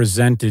this was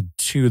presented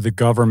to the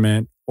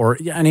government or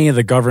any of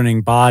the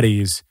governing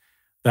bodies,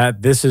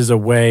 that this is a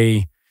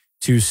way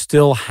to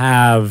still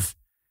have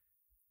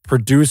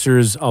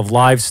producers of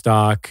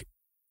livestock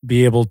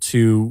be able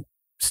to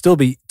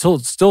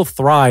still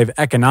thrive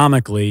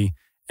economically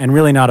and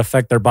really not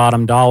affect their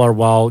bottom dollar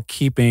while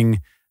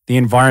keeping the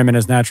environment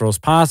as natural as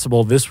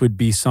possible, this would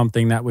be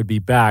something that would be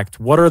backed.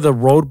 What are the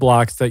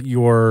roadblocks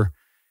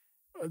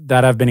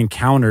that have been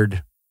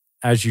encountered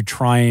as you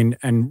try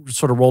and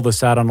sort of roll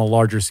this out on a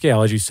larger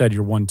scale? As you said,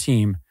 you're one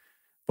team,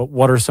 but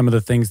what are some of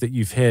the things that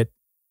you've hit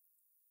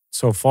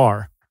so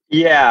far?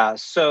 Yeah.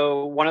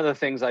 So one of the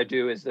things I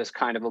do is this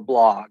kind of a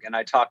blog, and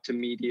I talk to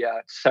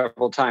media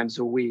several times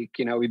a week.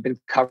 We've been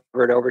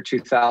covered over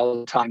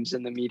 2,000 times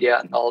in the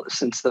media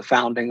since the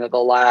founding of the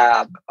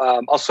lab.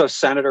 Also,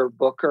 Senator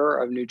Booker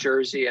of New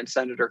Jersey and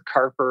Senator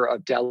Carper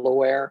of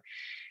Delaware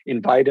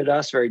invited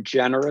us very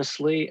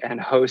generously and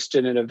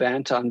hosted an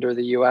event under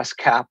the U.S.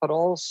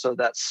 Capitol so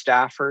that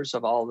staffers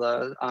of all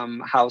the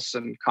House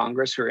and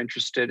Congress who are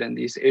interested in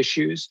these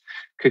issues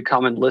could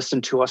come and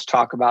listen to us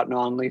talk about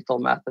non-lethal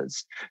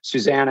methods.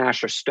 Suzanne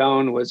Asher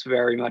Stone was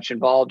very much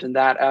involved in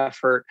that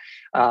effort.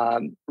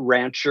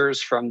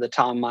 Ranchers from the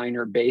Tom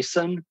Miner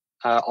Basin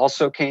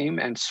also came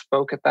and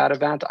spoke at that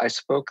event. I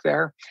spoke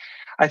there.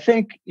 I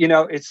think,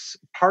 it's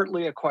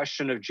partly a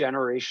question of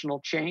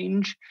generational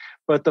change,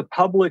 but the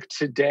public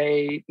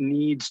today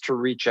needs to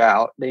reach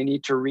out. They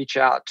need to reach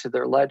out to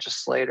their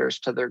legislators,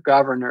 to their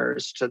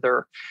governors, to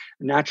their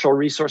natural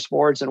resource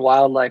boards and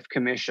wildlife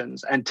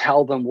commissions and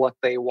tell them what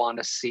they want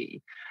to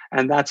see.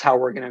 And that's how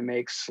we're going to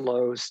make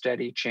slow,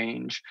 steady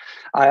change.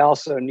 I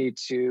also need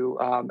to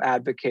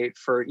advocate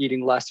for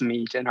eating less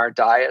meat in our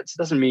diets.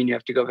 Doesn't mean you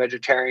have to go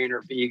vegetarian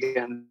or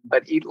vegan,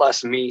 but eat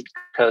less meat,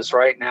 because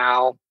right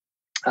now,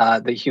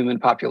 the human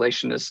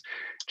population is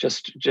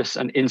just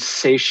an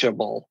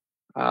insatiable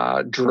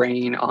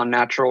drain on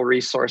natural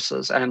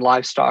resources, and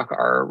livestock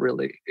are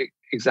really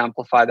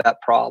exemplify that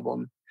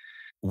problem.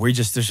 There's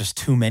just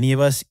too many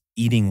of us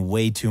eating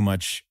way too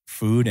much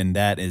food, and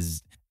that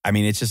is,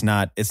 it's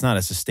not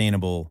a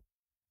sustainable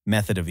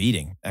method of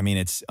eating.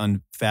 It's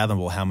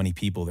unfathomable how many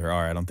people there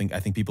are. I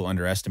think people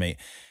underestimate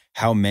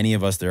how many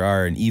of us there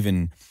are, and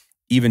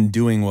even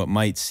doing what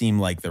might seem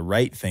like the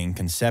right thing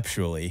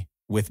conceptually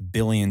with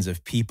billions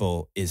of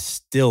people is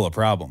still a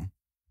problem.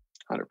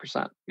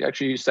 100%.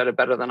 Actually, you said it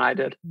better than I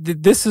did.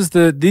 These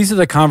are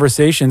the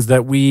conversations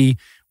that we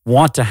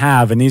want to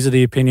have, and these are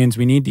the opinions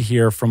we need to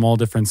hear from all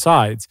different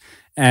sides.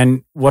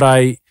 And what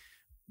I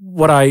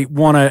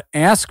want to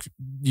ask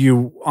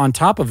you on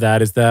top of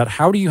that is that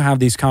how do you have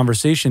these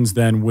conversations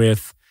then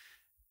with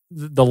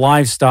the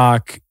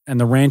livestock and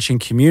the ranching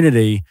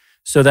community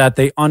so that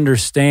they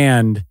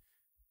understand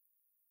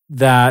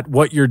that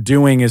what you're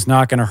doing is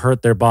not going to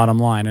hurt their bottom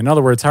line? In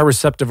other words, how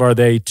receptive are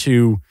they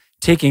to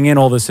taking in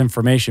all this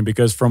information?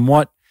 Because from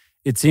what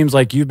it seems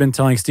like you've been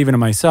telling Stephen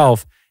and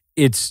myself,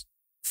 it's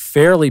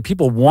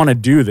people want to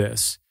do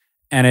this,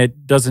 and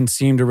it doesn't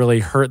seem to really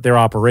hurt their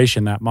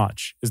operation that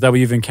much. Is that what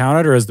you've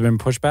encountered, or has there been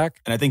pushback?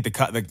 And I think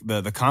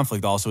the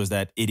conflict also is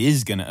that it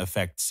is going to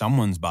affect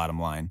someone's bottom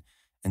line.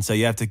 And so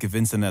you have to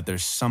convince them that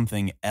there's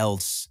something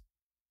else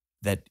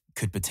that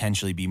could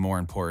potentially be more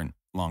important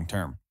long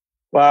term.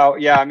 Well,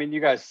 yeah, you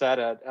guys said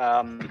it.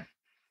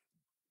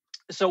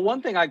 So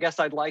one thing I guess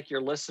I'd like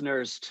your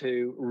listeners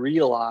to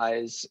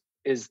realize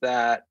is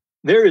that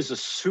there is a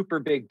super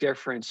big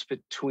difference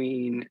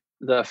between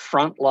the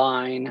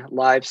frontline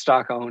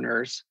livestock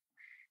owners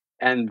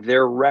and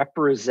their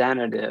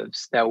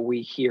representatives that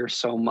we hear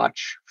so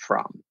much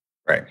from.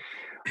 Right.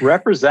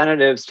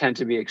 Representatives tend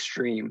to be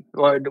extreme,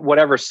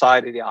 whatever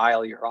side of the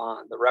aisle you're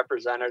on. The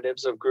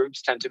representatives of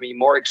groups tend to be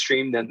more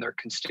extreme than their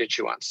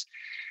constituents.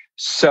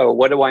 So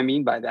what do I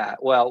mean by that?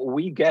 Well,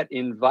 we get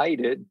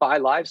invited by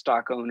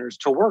livestock owners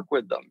to work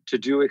with them, to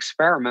do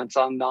experiments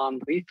on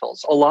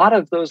non-lethals. A lot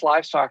of those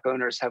livestock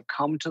owners have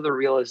come to the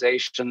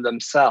realization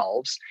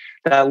themselves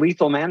that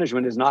lethal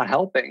management is not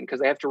helping, because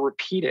they have to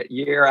repeat it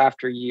year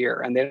after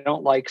year, and they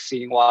don't like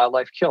seeing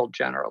wildlife killed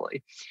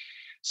generally.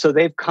 So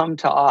they've come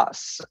to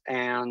us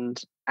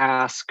and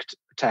asked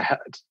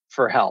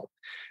for help.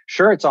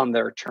 Sure, it's on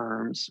their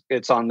terms.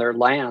 It's on their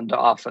land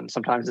often.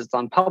 Sometimes it's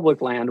on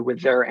public land with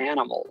their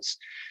animals.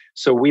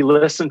 So we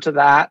listen to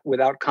that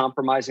without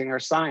compromising our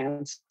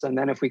science. And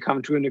then if we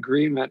come to an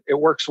agreement,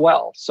 it works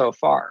well so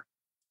far.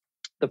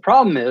 The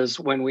problem is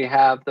when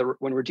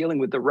we're dealing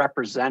with the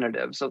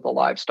representatives of the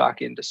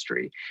livestock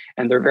industry,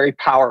 and they're very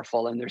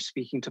powerful and they're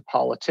speaking to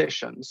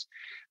politicians,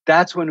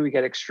 that's when we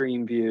get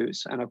extreme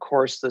views. And of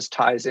course, this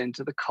ties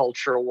into the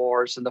culture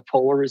wars and the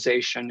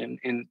polarization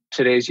in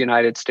today's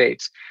United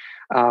States.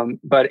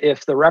 But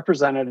if the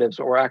representatives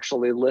were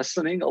actually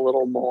listening a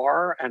little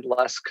more and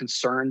less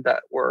concerned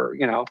that we're,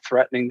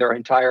 threatening their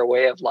entire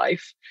way of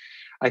life,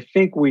 I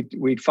think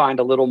we'd find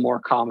a little more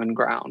common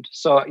ground.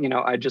 So,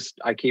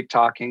 I keep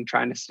talking,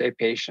 trying to stay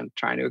patient,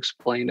 trying to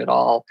explain it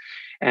all,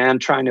 and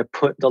trying to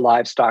put the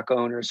livestock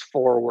owners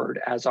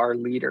forward as our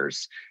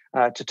leaders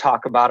to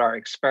talk about our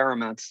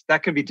experiments.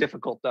 That can be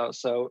difficult, though.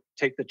 So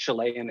take the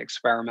Chilean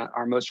experiment,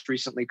 our most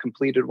recently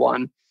completed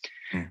one.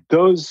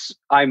 Those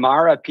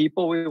Aymara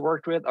people we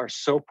worked with are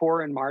so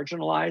poor and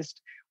marginalized.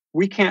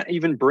 we can't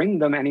even bring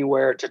them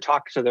anywhere to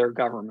talk to their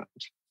government.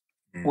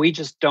 We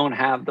just don't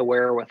have the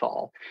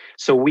wherewithal.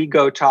 So we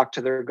go talk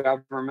to their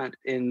government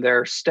in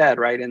their stead,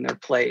 right, in their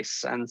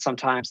place. And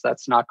sometimes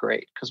that's not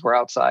great because we're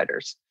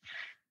outsiders.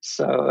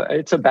 So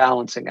it's a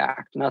balancing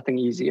act, nothing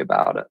easy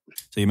about it.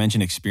 So you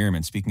mentioned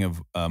experiments. Speaking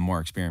of more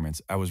experiments,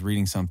 I was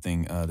reading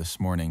something this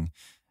morning.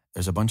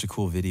 There's a bunch of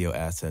cool video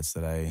assets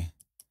that I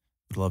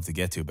would love to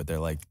get to, but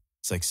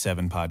it's like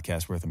 7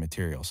 podcasts worth of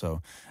material.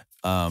 So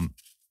I'll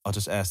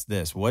just ask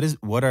this: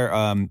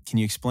 can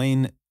you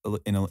explain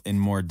in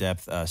more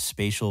depth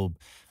spatial?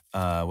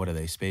 What are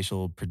they?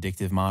 Spatial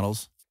predictive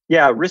models?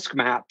 Yeah, risk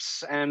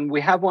maps. And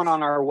we have one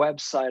on our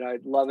website.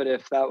 I'd love it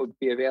if that would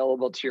be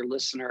available to your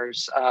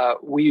listeners.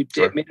 We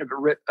made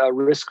a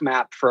risk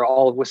map for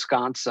all of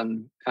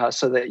Wisconsin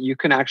so that you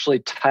can actually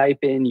type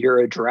in your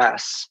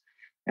address,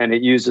 and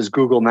it uses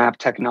Google Map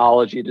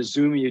technology to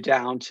zoom you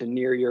down to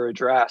near your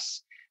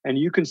address. And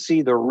you can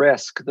see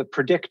the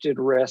predicted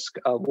risk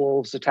of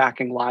wolves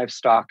attacking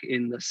livestock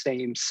in the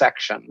same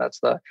section. That's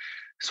the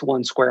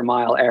 1 square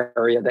mile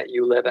area that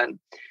you live in.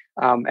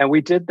 And we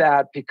did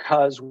that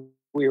because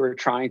we were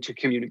trying to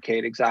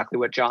communicate exactly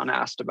what John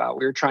asked about.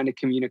 We were trying to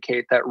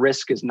communicate that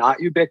risk is not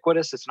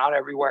ubiquitous. It's not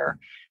everywhere.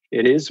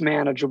 It is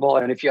manageable.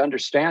 And if you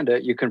understand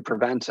it, you can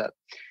prevent it.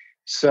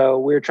 So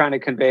we're trying to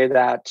convey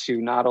that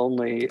to not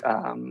only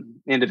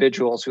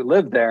individuals who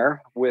live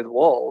there with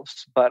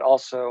wolves, but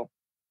also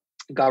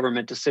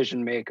government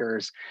decision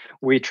makers.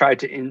 We tried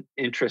to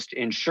interest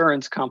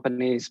insurance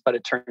companies, but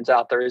it turns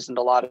out there isn't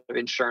a lot of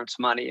insurance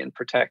money in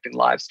protecting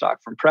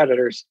livestock from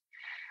predators,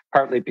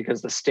 partly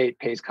because the state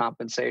pays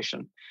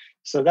compensation.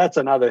 So that's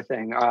another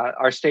thing.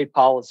 Our state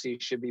policy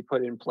should be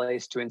put in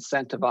place to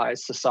incentivize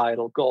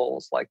societal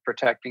goals like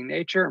protecting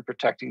nature and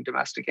protecting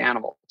domestic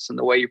animals. And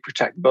the way you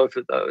protect both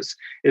of those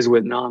is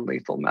with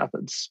non-lethal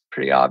methods,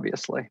 pretty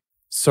obviously.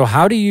 So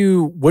what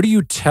do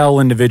you tell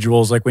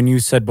individuals, like when you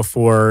said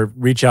before,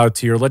 reach out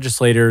to your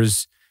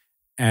legislators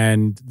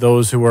and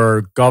those who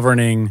are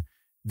governing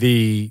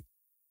the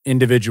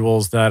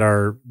individuals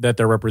that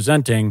they're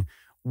representing?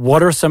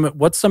 What's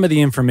some of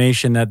the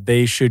information that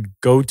they should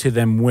go to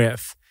them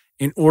with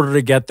in order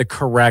to get the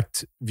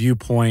correct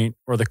viewpoint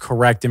or the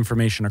correct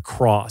information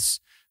across,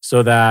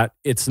 so that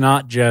it's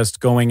not just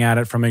going at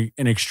it from an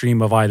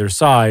extreme of either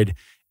side?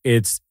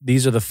 It's,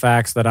 these are the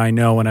facts that I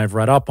know and I've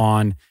read up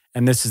on,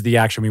 and this is the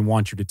action we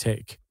want you to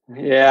take.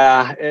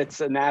 Yeah,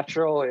 it's a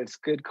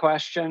good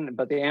question,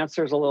 but the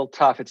answer is a little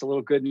tough. It's a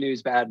little good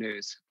news, bad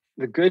news.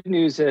 The good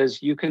news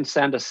is you can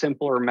send a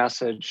simpler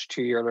message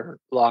to your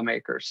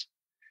lawmakers.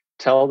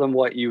 Tell them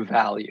what you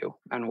value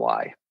and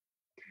why.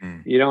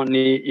 You don't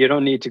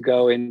need to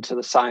go into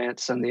the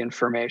science and the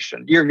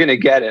information. You're going to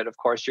get it. Of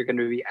course, you're going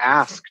to be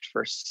asked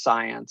for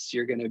science.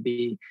 You're going to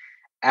be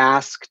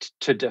asked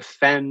to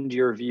defend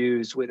your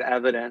views with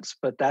evidence,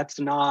 but that's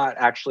not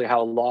actually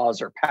how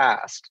laws are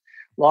passed.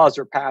 Laws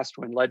are passed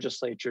when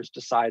legislatures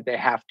decide they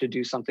have to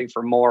do something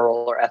for moral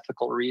or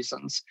ethical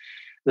reasons.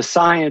 The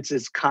science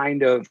is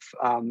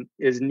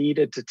is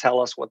needed to tell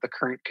us what the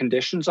current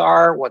conditions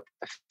are, what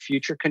the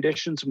future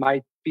conditions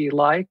might be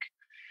like.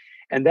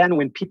 And then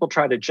when people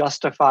try to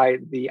justify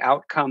the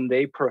outcome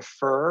they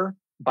prefer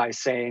by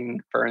saying,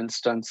 for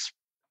instance,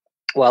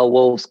 well,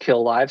 wolves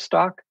kill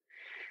livestock,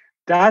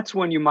 that's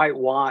when you might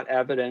want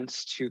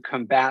evidence to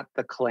combat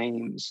the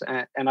claims.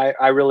 And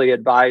I really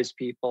advise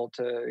people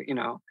to,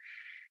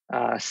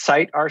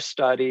 cite our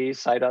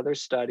studies, cite other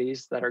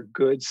studies that are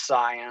good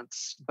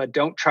science, but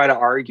don't try to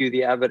argue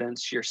the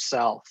evidence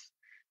yourself.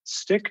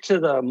 Stick to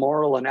the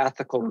moral and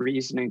ethical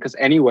reasoning, because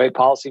anyway,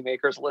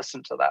 policymakers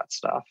listen to that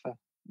stuff.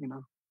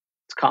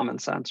 It's common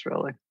sense,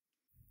 really.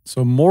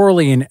 So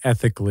morally and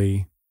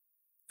ethically,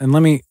 and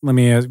let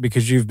me ask,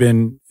 because you've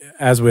been,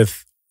 as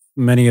with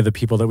many of the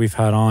people that we've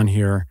had on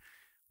here,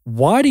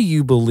 why do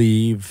you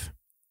believe,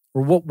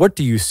 or what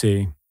do you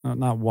see?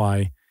 Not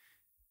why.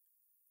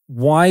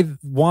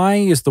 Why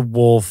is the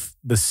wolf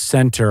the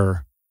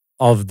center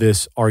of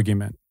this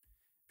argument?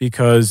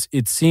 Because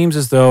it seems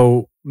as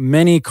though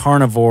many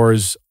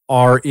carnivores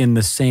are in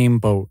the same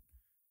boat.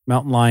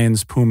 Mountain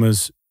lions,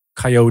 pumas,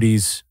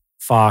 coyotes,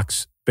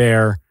 fox,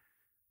 bear.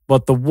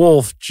 But the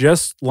wolf,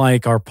 just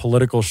like our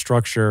political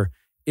structure,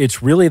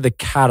 it's really the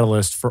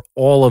catalyst for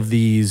all of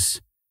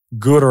these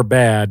good or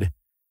bad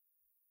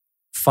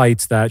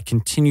fights that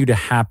continue to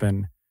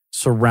happen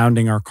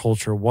surrounding our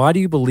culture. Why do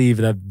you believe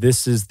that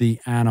this is the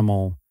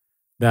animal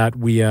that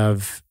we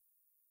have,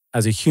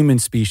 as a human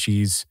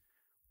species,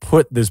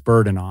 put this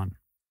burden on?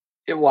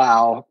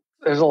 Wow.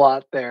 There's a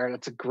lot there.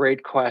 That's a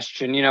great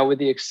question. With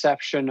the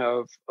exception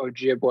of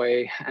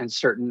Ojibwe and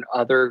certain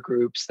other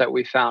groups that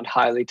we found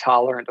highly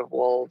tolerant of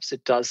wolves,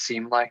 it does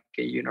seem like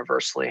a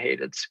universally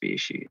hated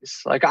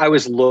species. Like, I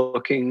was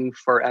looking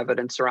for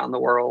evidence around the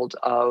world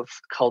of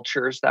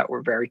cultures that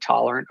were very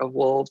tolerant of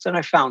wolves, and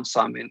I found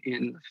some in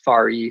the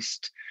Far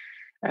East.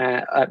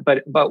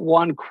 But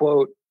one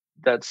quote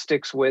that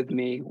sticks with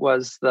me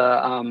was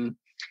from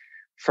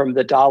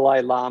the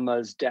Dalai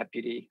Lama's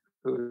deputy,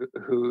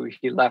 who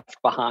he left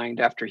behind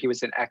after he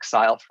was in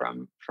exile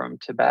from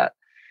Tibet.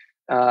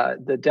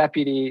 the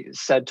deputy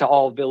said to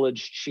all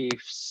village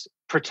chiefs,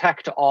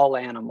 protect all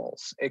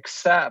animals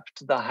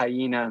except the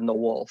hyena and the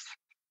wolf.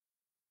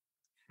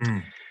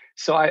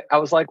 So I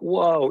was like,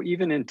 whoa,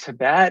 even in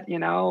Tibet,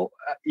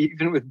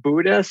 even with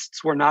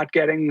Buddhists, we're not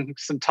getting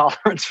some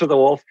tolerance for the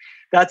wolf.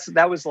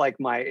 That was like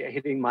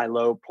hitting my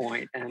low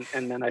point. And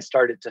then I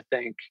started to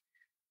think,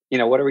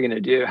 what are we going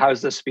to do? How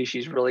is this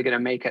species really going to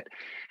make it?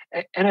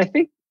 And I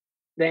think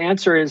the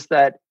answer is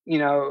that,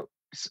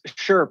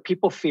 sure,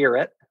 people fear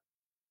it,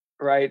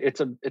 right? It's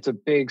a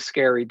big,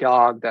 scary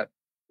dog that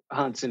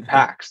hunts in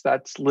packs.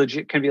 That's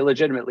can be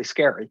legitimately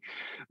scary.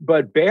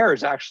 But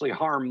bears actually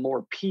harm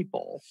more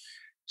people.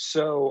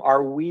 So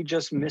are we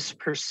just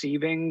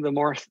misperceiving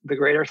the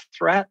greater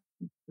threat?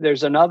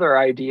 There's another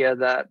idea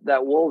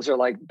that wolves are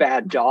like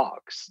bad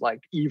dogs,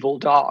 like evil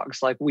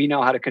dogs. Like we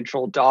know how to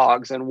control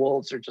dogs, and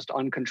wolves are just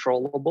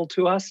uncontrollable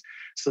to us.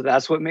 So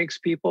that's what makes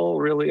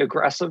people really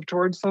aggressive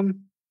towards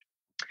them.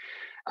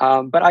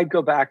 But I'd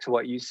go back to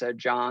what you said,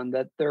 John,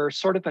 that they're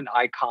sort of an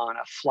icon,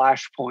 a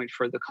flashpoint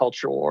for the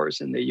culture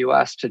wars in the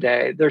US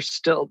today.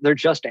 They're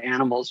just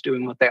animals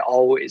doing what they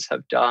always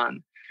have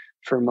done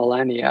for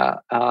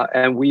millennia.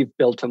 And we've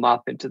built them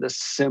up into this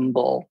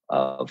symbol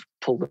of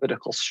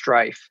political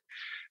strife.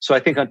 So I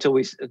think until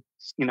we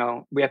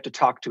have to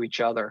talk to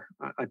each other,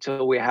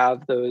 until we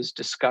have those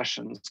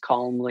discussions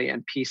calmly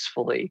and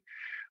peacefully,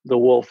 the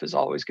wolf is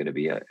always going to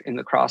be in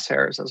the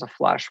crosshairs as a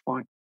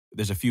flashpoint.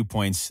 There's a few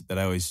points that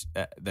I always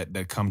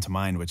that come to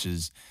mind, which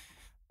is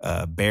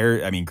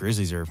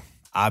grizzlies are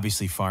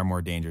obviously far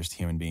more dangerous to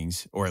human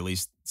beings, or at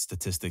least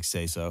statistics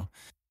say so.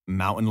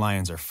 Mountain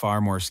lions are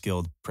far more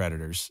skilled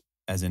predators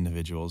as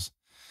individuals.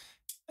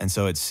 And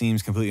so it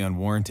seems completely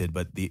unwarranted,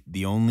 but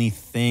the only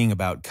thing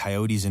about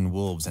coyotes and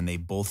wolves, and they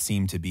both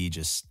seem to be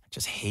just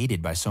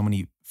hated by so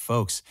many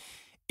folks,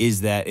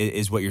 is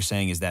what you're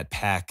saying, is that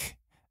pack.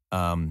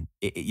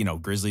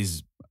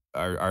 Grizzlies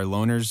are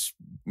loners,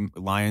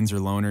 lions are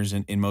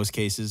loners in most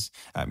cases,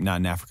 not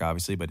in Africa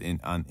obviously, but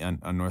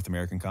on North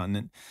American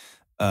continent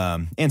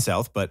and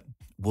South. But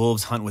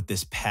wolves hunt with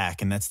this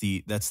pack, and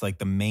that's like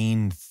the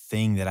main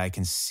thing that I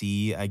can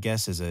see, I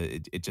guess,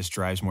 it just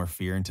drives more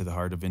fear into the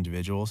heart of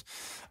individuals,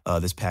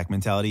 this pack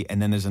mentality.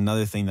 And then there's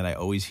another thing that I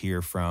always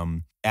hear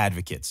from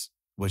advocates,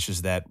 which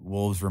is that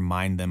wolves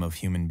remind them of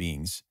human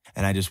beings.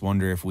 And I just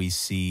wonder if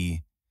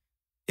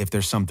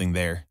there's something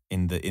there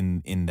in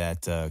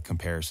that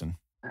comparison.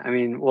 I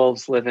mean,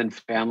 wolves live in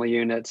family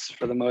units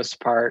for the most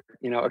part.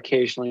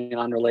 Occasionally an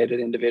unrelated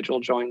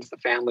individual joins the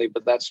family,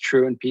 but that's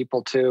true in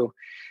people too.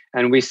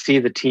 And we see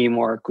the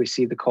teamwork, we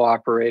see the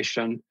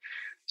cooperation.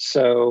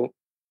 So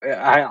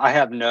I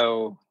have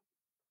no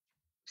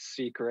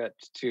secret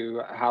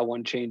to how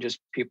one changes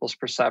people's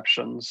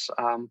perceptions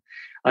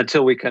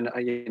until we can,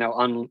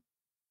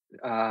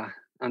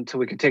 until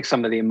we can take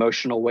some of the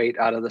emotional weight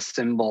out of the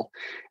symbol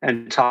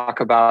and talk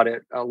about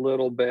it a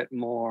little bit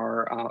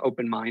more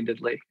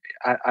open-mindedly.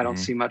 I don't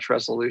see much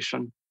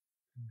resolution.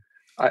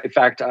 In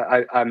fact,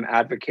 I'm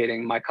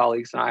advocating, my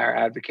colleagues and I are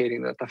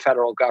advocating that the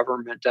federal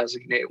government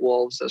designate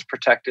wolves as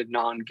protected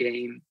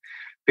non-game,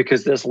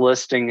 because this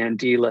listing and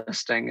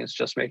delisting is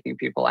just making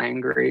people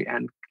angry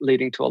and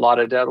leading to a lot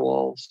of dead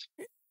wolves.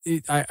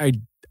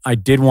 I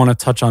did want to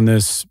touch on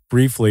this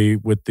briefly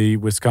with the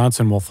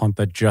Wisconsin wolf hunt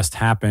that just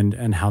happened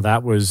and how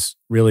that was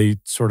really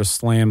sort of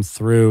slammed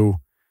through.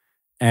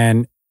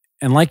 And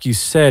like you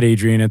said,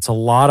 Adrian, it's a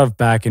lot of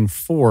back and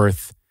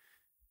forth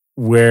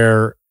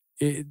where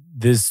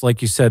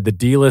like you said, the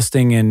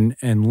delisting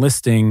and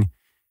listing,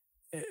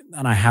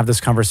 and I have this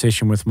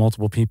conversation with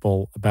multiple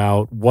people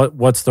about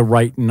what's the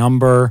right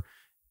number.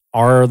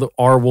 Are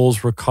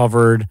wolves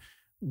recovered?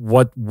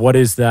 What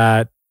does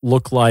that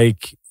look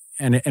like?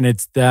 And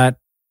it's that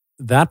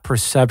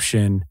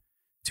perception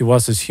to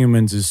us as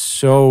humans is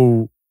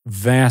so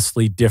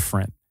vastly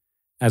different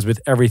as with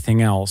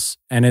everything else.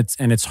 And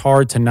it's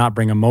hard to not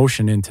bring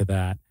emotion into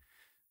that.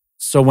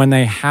 So when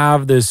they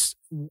have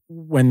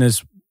when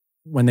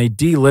they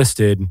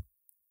delisted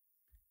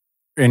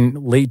in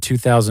late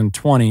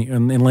 2020,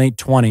 in late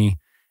 20,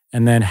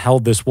 and then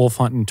held this wolf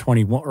hunt in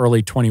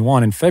early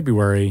 21 in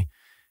February,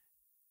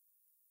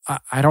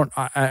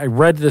 I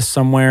read this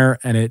somewhere,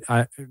 and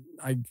I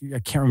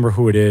can't remember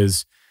who it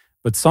is,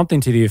 but something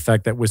to the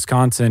effect that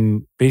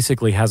Wisconsin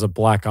basically has a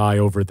black eye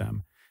over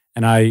them.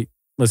 And I'm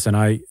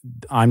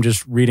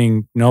just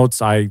reading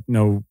notes. I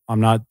know I'm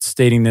not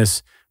stating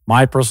this,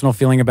 my personal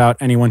feeling about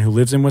anyone who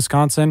lives in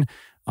Wisconsin.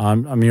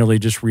 I'm merely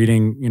just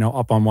reading,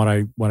 up on what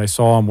I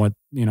saw and what,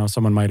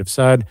 someone might have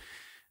said.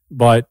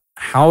 But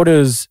how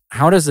does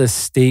a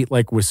state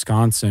like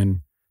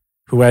Wisconsin,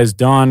 who has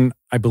done,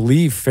 I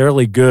believe,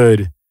 fairly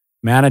good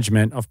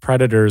management of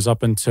predators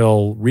up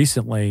until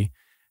recently,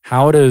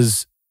 how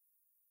does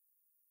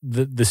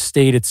the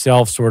state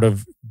itself sort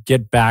of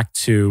get back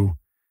to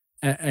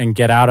and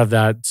get out of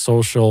that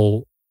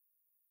the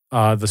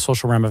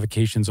social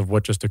ramifications of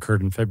what just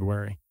occurred in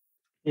February?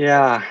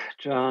 Yeah,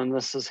 John,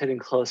 this is hitting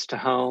close to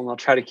home. I'll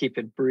try to keep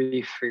it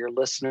brief for your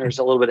listeners.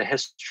 A little bit of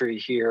history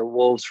here.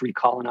 Wolves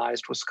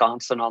recolonized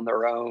Wisconsin on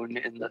their own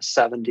in the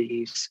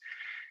 70s.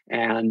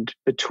 And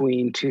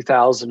between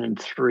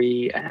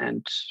 2003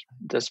 and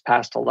this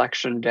past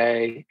election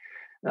day,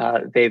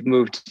 they've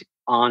moved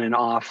on and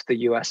off the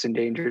U.S.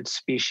 endangered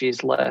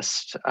species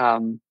list,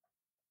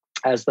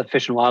 as the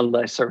Fish and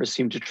Wildlife Service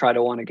seemed to try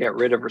to want to get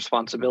rid of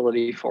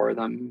responsibility for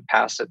them,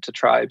 pass it to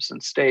tribes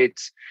and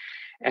states,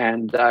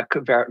 and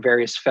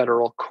various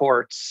federal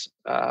courts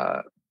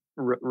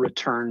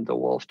returned the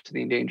wolf to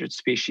the Endangered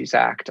Species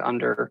Act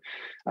under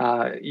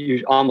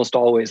almost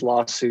always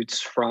lawsuits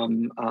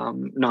from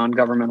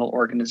non-governmental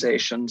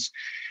organizations.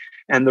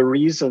 And the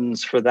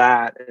reasons for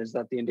that is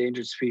that the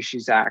Endangered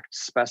Species Act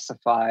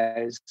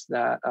specifies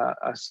that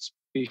a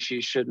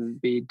species shouldn't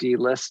be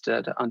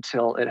delisted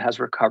until it has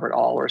recovered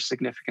all or a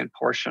significant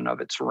portion of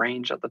its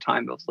range at the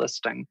time of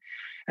listing.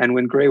 And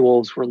when gray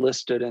wolves were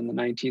listed in the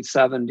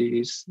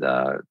 1970s,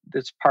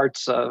 it's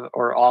parts of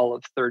or all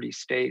of 30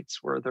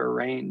 states were their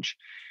range.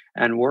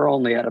 And we're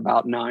only at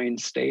about 9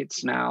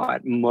 states now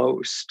at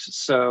most.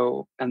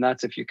 So, and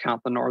that's if you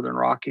count the Northern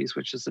Rockies,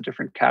 which is a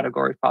different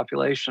category of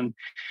population.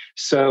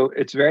 So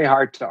it's very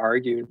hard to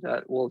argue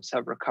that wolves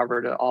have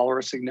recovered all or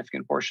a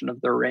significant portion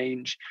of their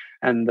range.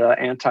 And the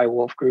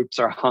anti-wolf groups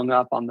are hung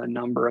up on the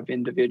number of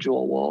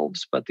individual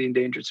wolves, but the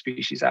Endangered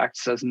Species Act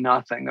says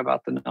nothing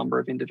about the number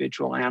of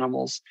individual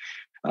animals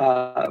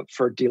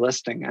for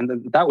delisting.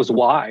 And that was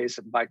wise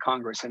by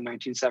Congress in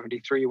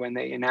 1973 when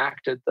they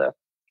enacted the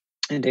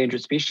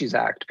Endangered Species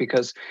Act,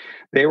 because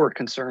they were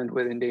concerned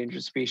with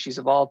endangered species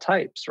of all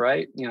types,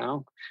 right?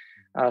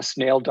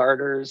 Snail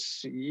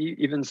darters,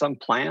 even some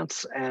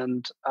plants.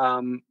 And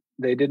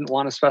they didn't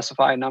want to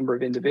specify a number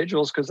of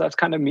individuals because that's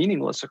kind of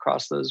meaningless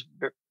across those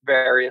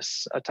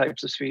various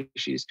types of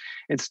species.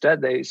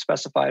 Instead, they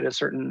specified a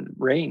certain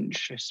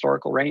range,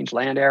 historical range,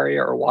 land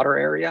area or water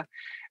area.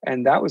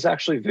 And that was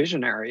actually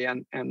visionary.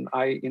 And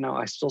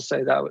I still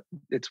say that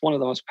it's one of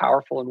the most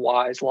powerful and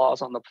wise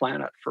laws on the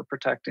planet for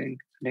protecting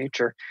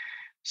nature.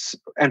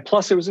 And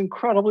plus, it was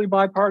incredibly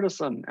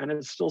bipartisan, and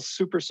it's still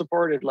super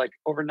supported. Like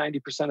over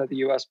 90% of the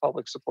US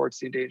public supports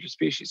the Endangered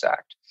Species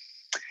Act.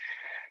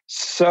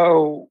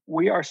 So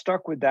we are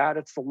stuck with that.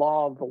 It's the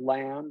law of the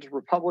land.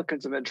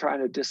 Republicans have been trying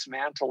to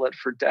dismantle it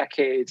for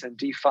decades and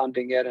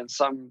defunding it, and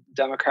some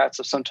Democrats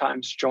have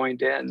sometimes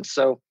joined in.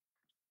 So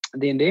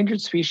the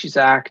Endangered Species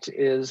Act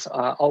is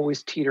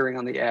always teetering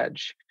on the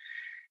edge.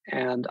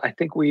 And I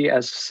think we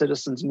as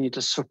citizens need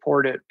to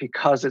support it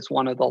because it's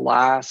one of the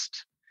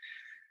last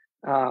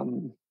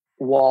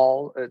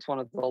it's one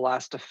of the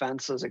last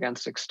defenses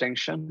against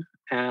extinction.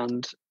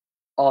 And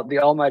the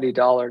almighty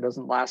dollar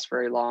doesn't last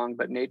very long,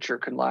 but nature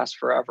can last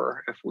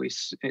forever if we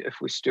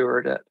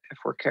steward it, if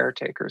we're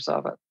caretakers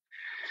of it.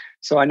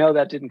 So I know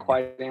that didn't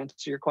quite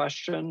answer your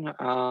question,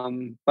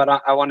 but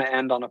I want to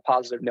end on a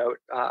positive note.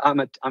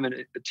 I'm a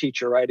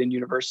teacher, right, in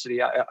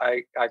university.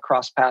 I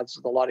cross paths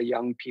with a lot of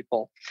young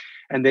people,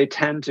 and they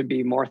tend to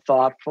be more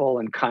thoughtful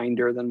and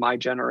kinder than my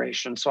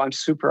generation. So I'm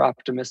super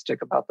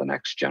optimistic about the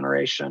next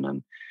generation,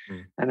 and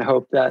I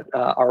hope that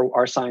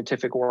our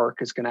scientific work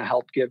is going to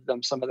help give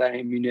them some of that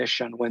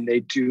ammunition when they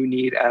do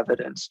need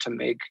evidence to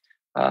make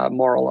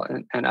moral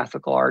and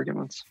ethical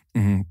arguments.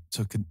 Mm-hmm.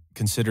 So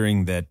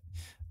considering that,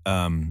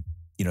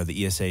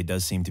 the ESA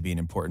does seem to be an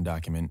important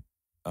document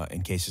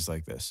in cases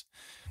like this.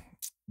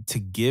 To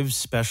give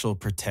special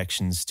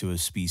protections to a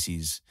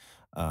species,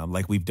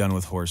 like we've done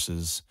with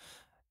horses,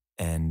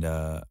 and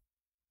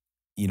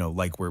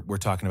like we're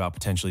talking about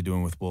potentially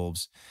doing with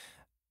wolves,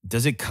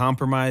 does it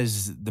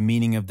compromise the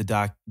meaning of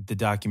the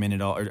document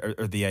at all,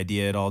 or the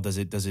idea at all? Does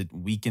it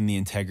weaken the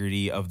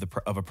integrity of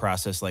a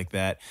process like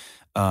that,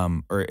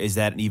 or is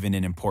that even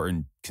an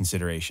important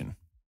consideration?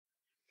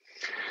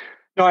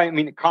 No, I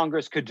mean,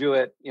 Congress could do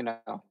it,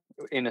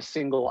 in a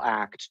single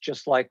act,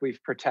 just like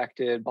we've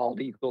protected bald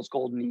eagles,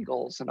 golden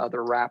eagles, and other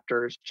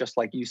raptors, just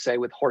like you say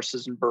with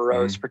horses and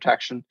burros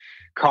protection.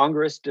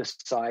 Congress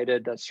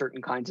decided that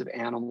certain kinds of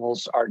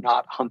animals are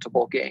not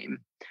huntable game.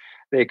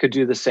 They could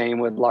do the same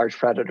with large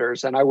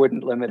predators, and I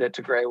wouldn't limit it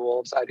to gray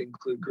wolves. I'd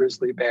include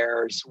grizzly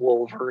bears,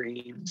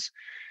 wolverines.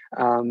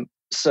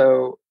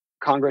 So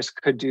Congress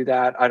could do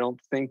that. I don't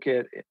think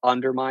it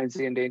undermines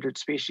the Endangered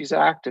Species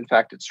Act. In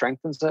fact, it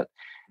strengthens it.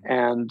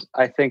 And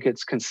I think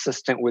it's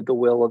consistent with the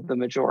will of the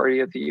majority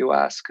of the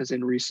U.S. because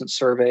in recent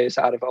surveys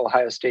out of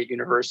Ohio State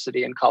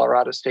University and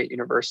Colorado State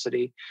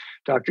University,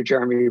 Dr.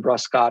 Jeremy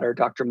Bruscotter,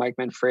 Dr. Mike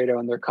Manfredo,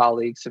 and their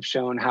colleagues have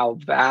shown how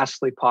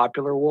vastly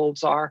popular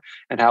wolves are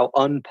and how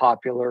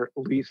unpopular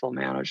lethal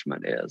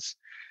management is.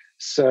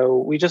 So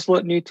we just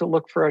need to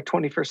look for a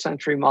 21st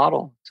century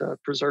model to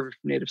preserve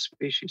native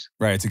species.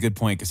 Right. It's a good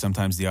point because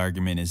sometimes the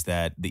argument is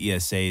that the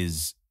ESA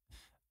is,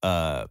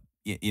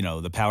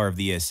 the power of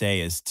the ESA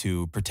is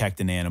to protect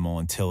an animal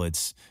until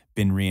it's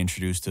been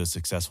reintroduced to a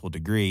successful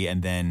degree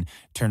and then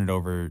turn it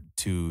over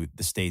to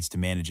the states to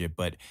manage it.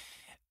 But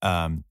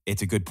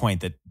it's a good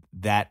point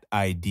that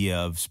idea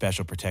of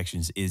special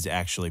protections is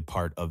actually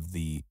part of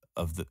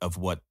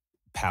what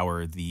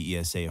power the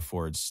ESA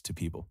affords to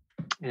people.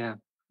 Yeah,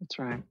 that's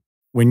right.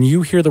 When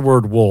you hear the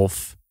word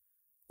wolf,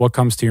 what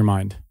comes to your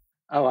mind?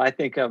 Oh, I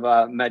think of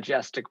a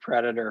majestic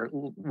predator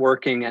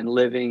working and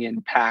living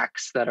in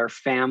packs that are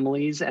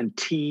families and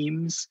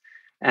teams.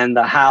 And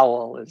the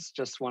howl is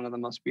just one of the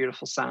most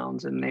beautiful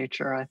sounds in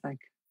nature, I think.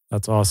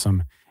 That's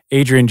awesome.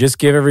 Adrian, just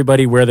give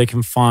everybody where they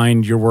can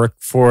find your work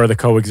for the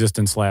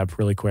Coexistence Lab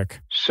really quick.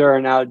 Sure.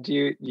 Now,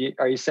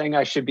 are you saying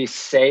I should be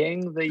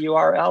saying the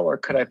URL, or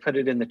could I put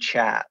it in the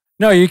chat?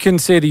 No, you can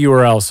say the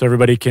URL so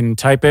everybody can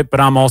type it, but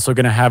I'm also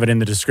going to have it in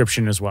the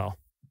description as well.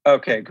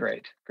 Okay,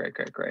 great.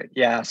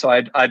 Yeah, so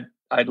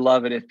I'd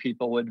love it if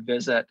people would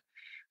visit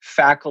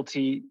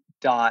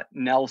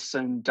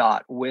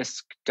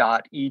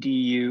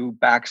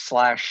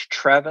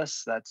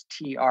faculty.nelson.wisc.edu/Treves. That's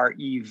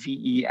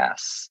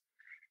Treves.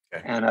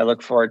 Okay. And I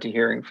look forward to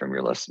hearing from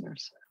your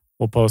listeners.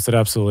 We'll post it,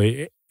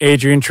 absolutely.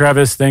 Adrian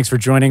Treves, thanks for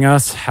joining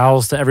us.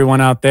 Howls to everyone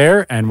out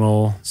there, and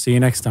we'll see you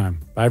next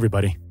time. Bye,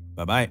 everybody.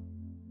 Bye-bye.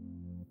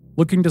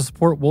 Looking to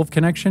support Wolf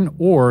Connection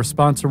or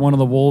sponsor one of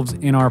the wolves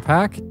in our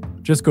pack?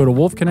 Just go to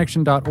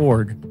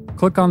wolfconnection.org,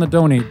 click on the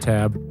Donate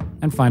tab,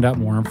 and find out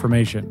more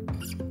information.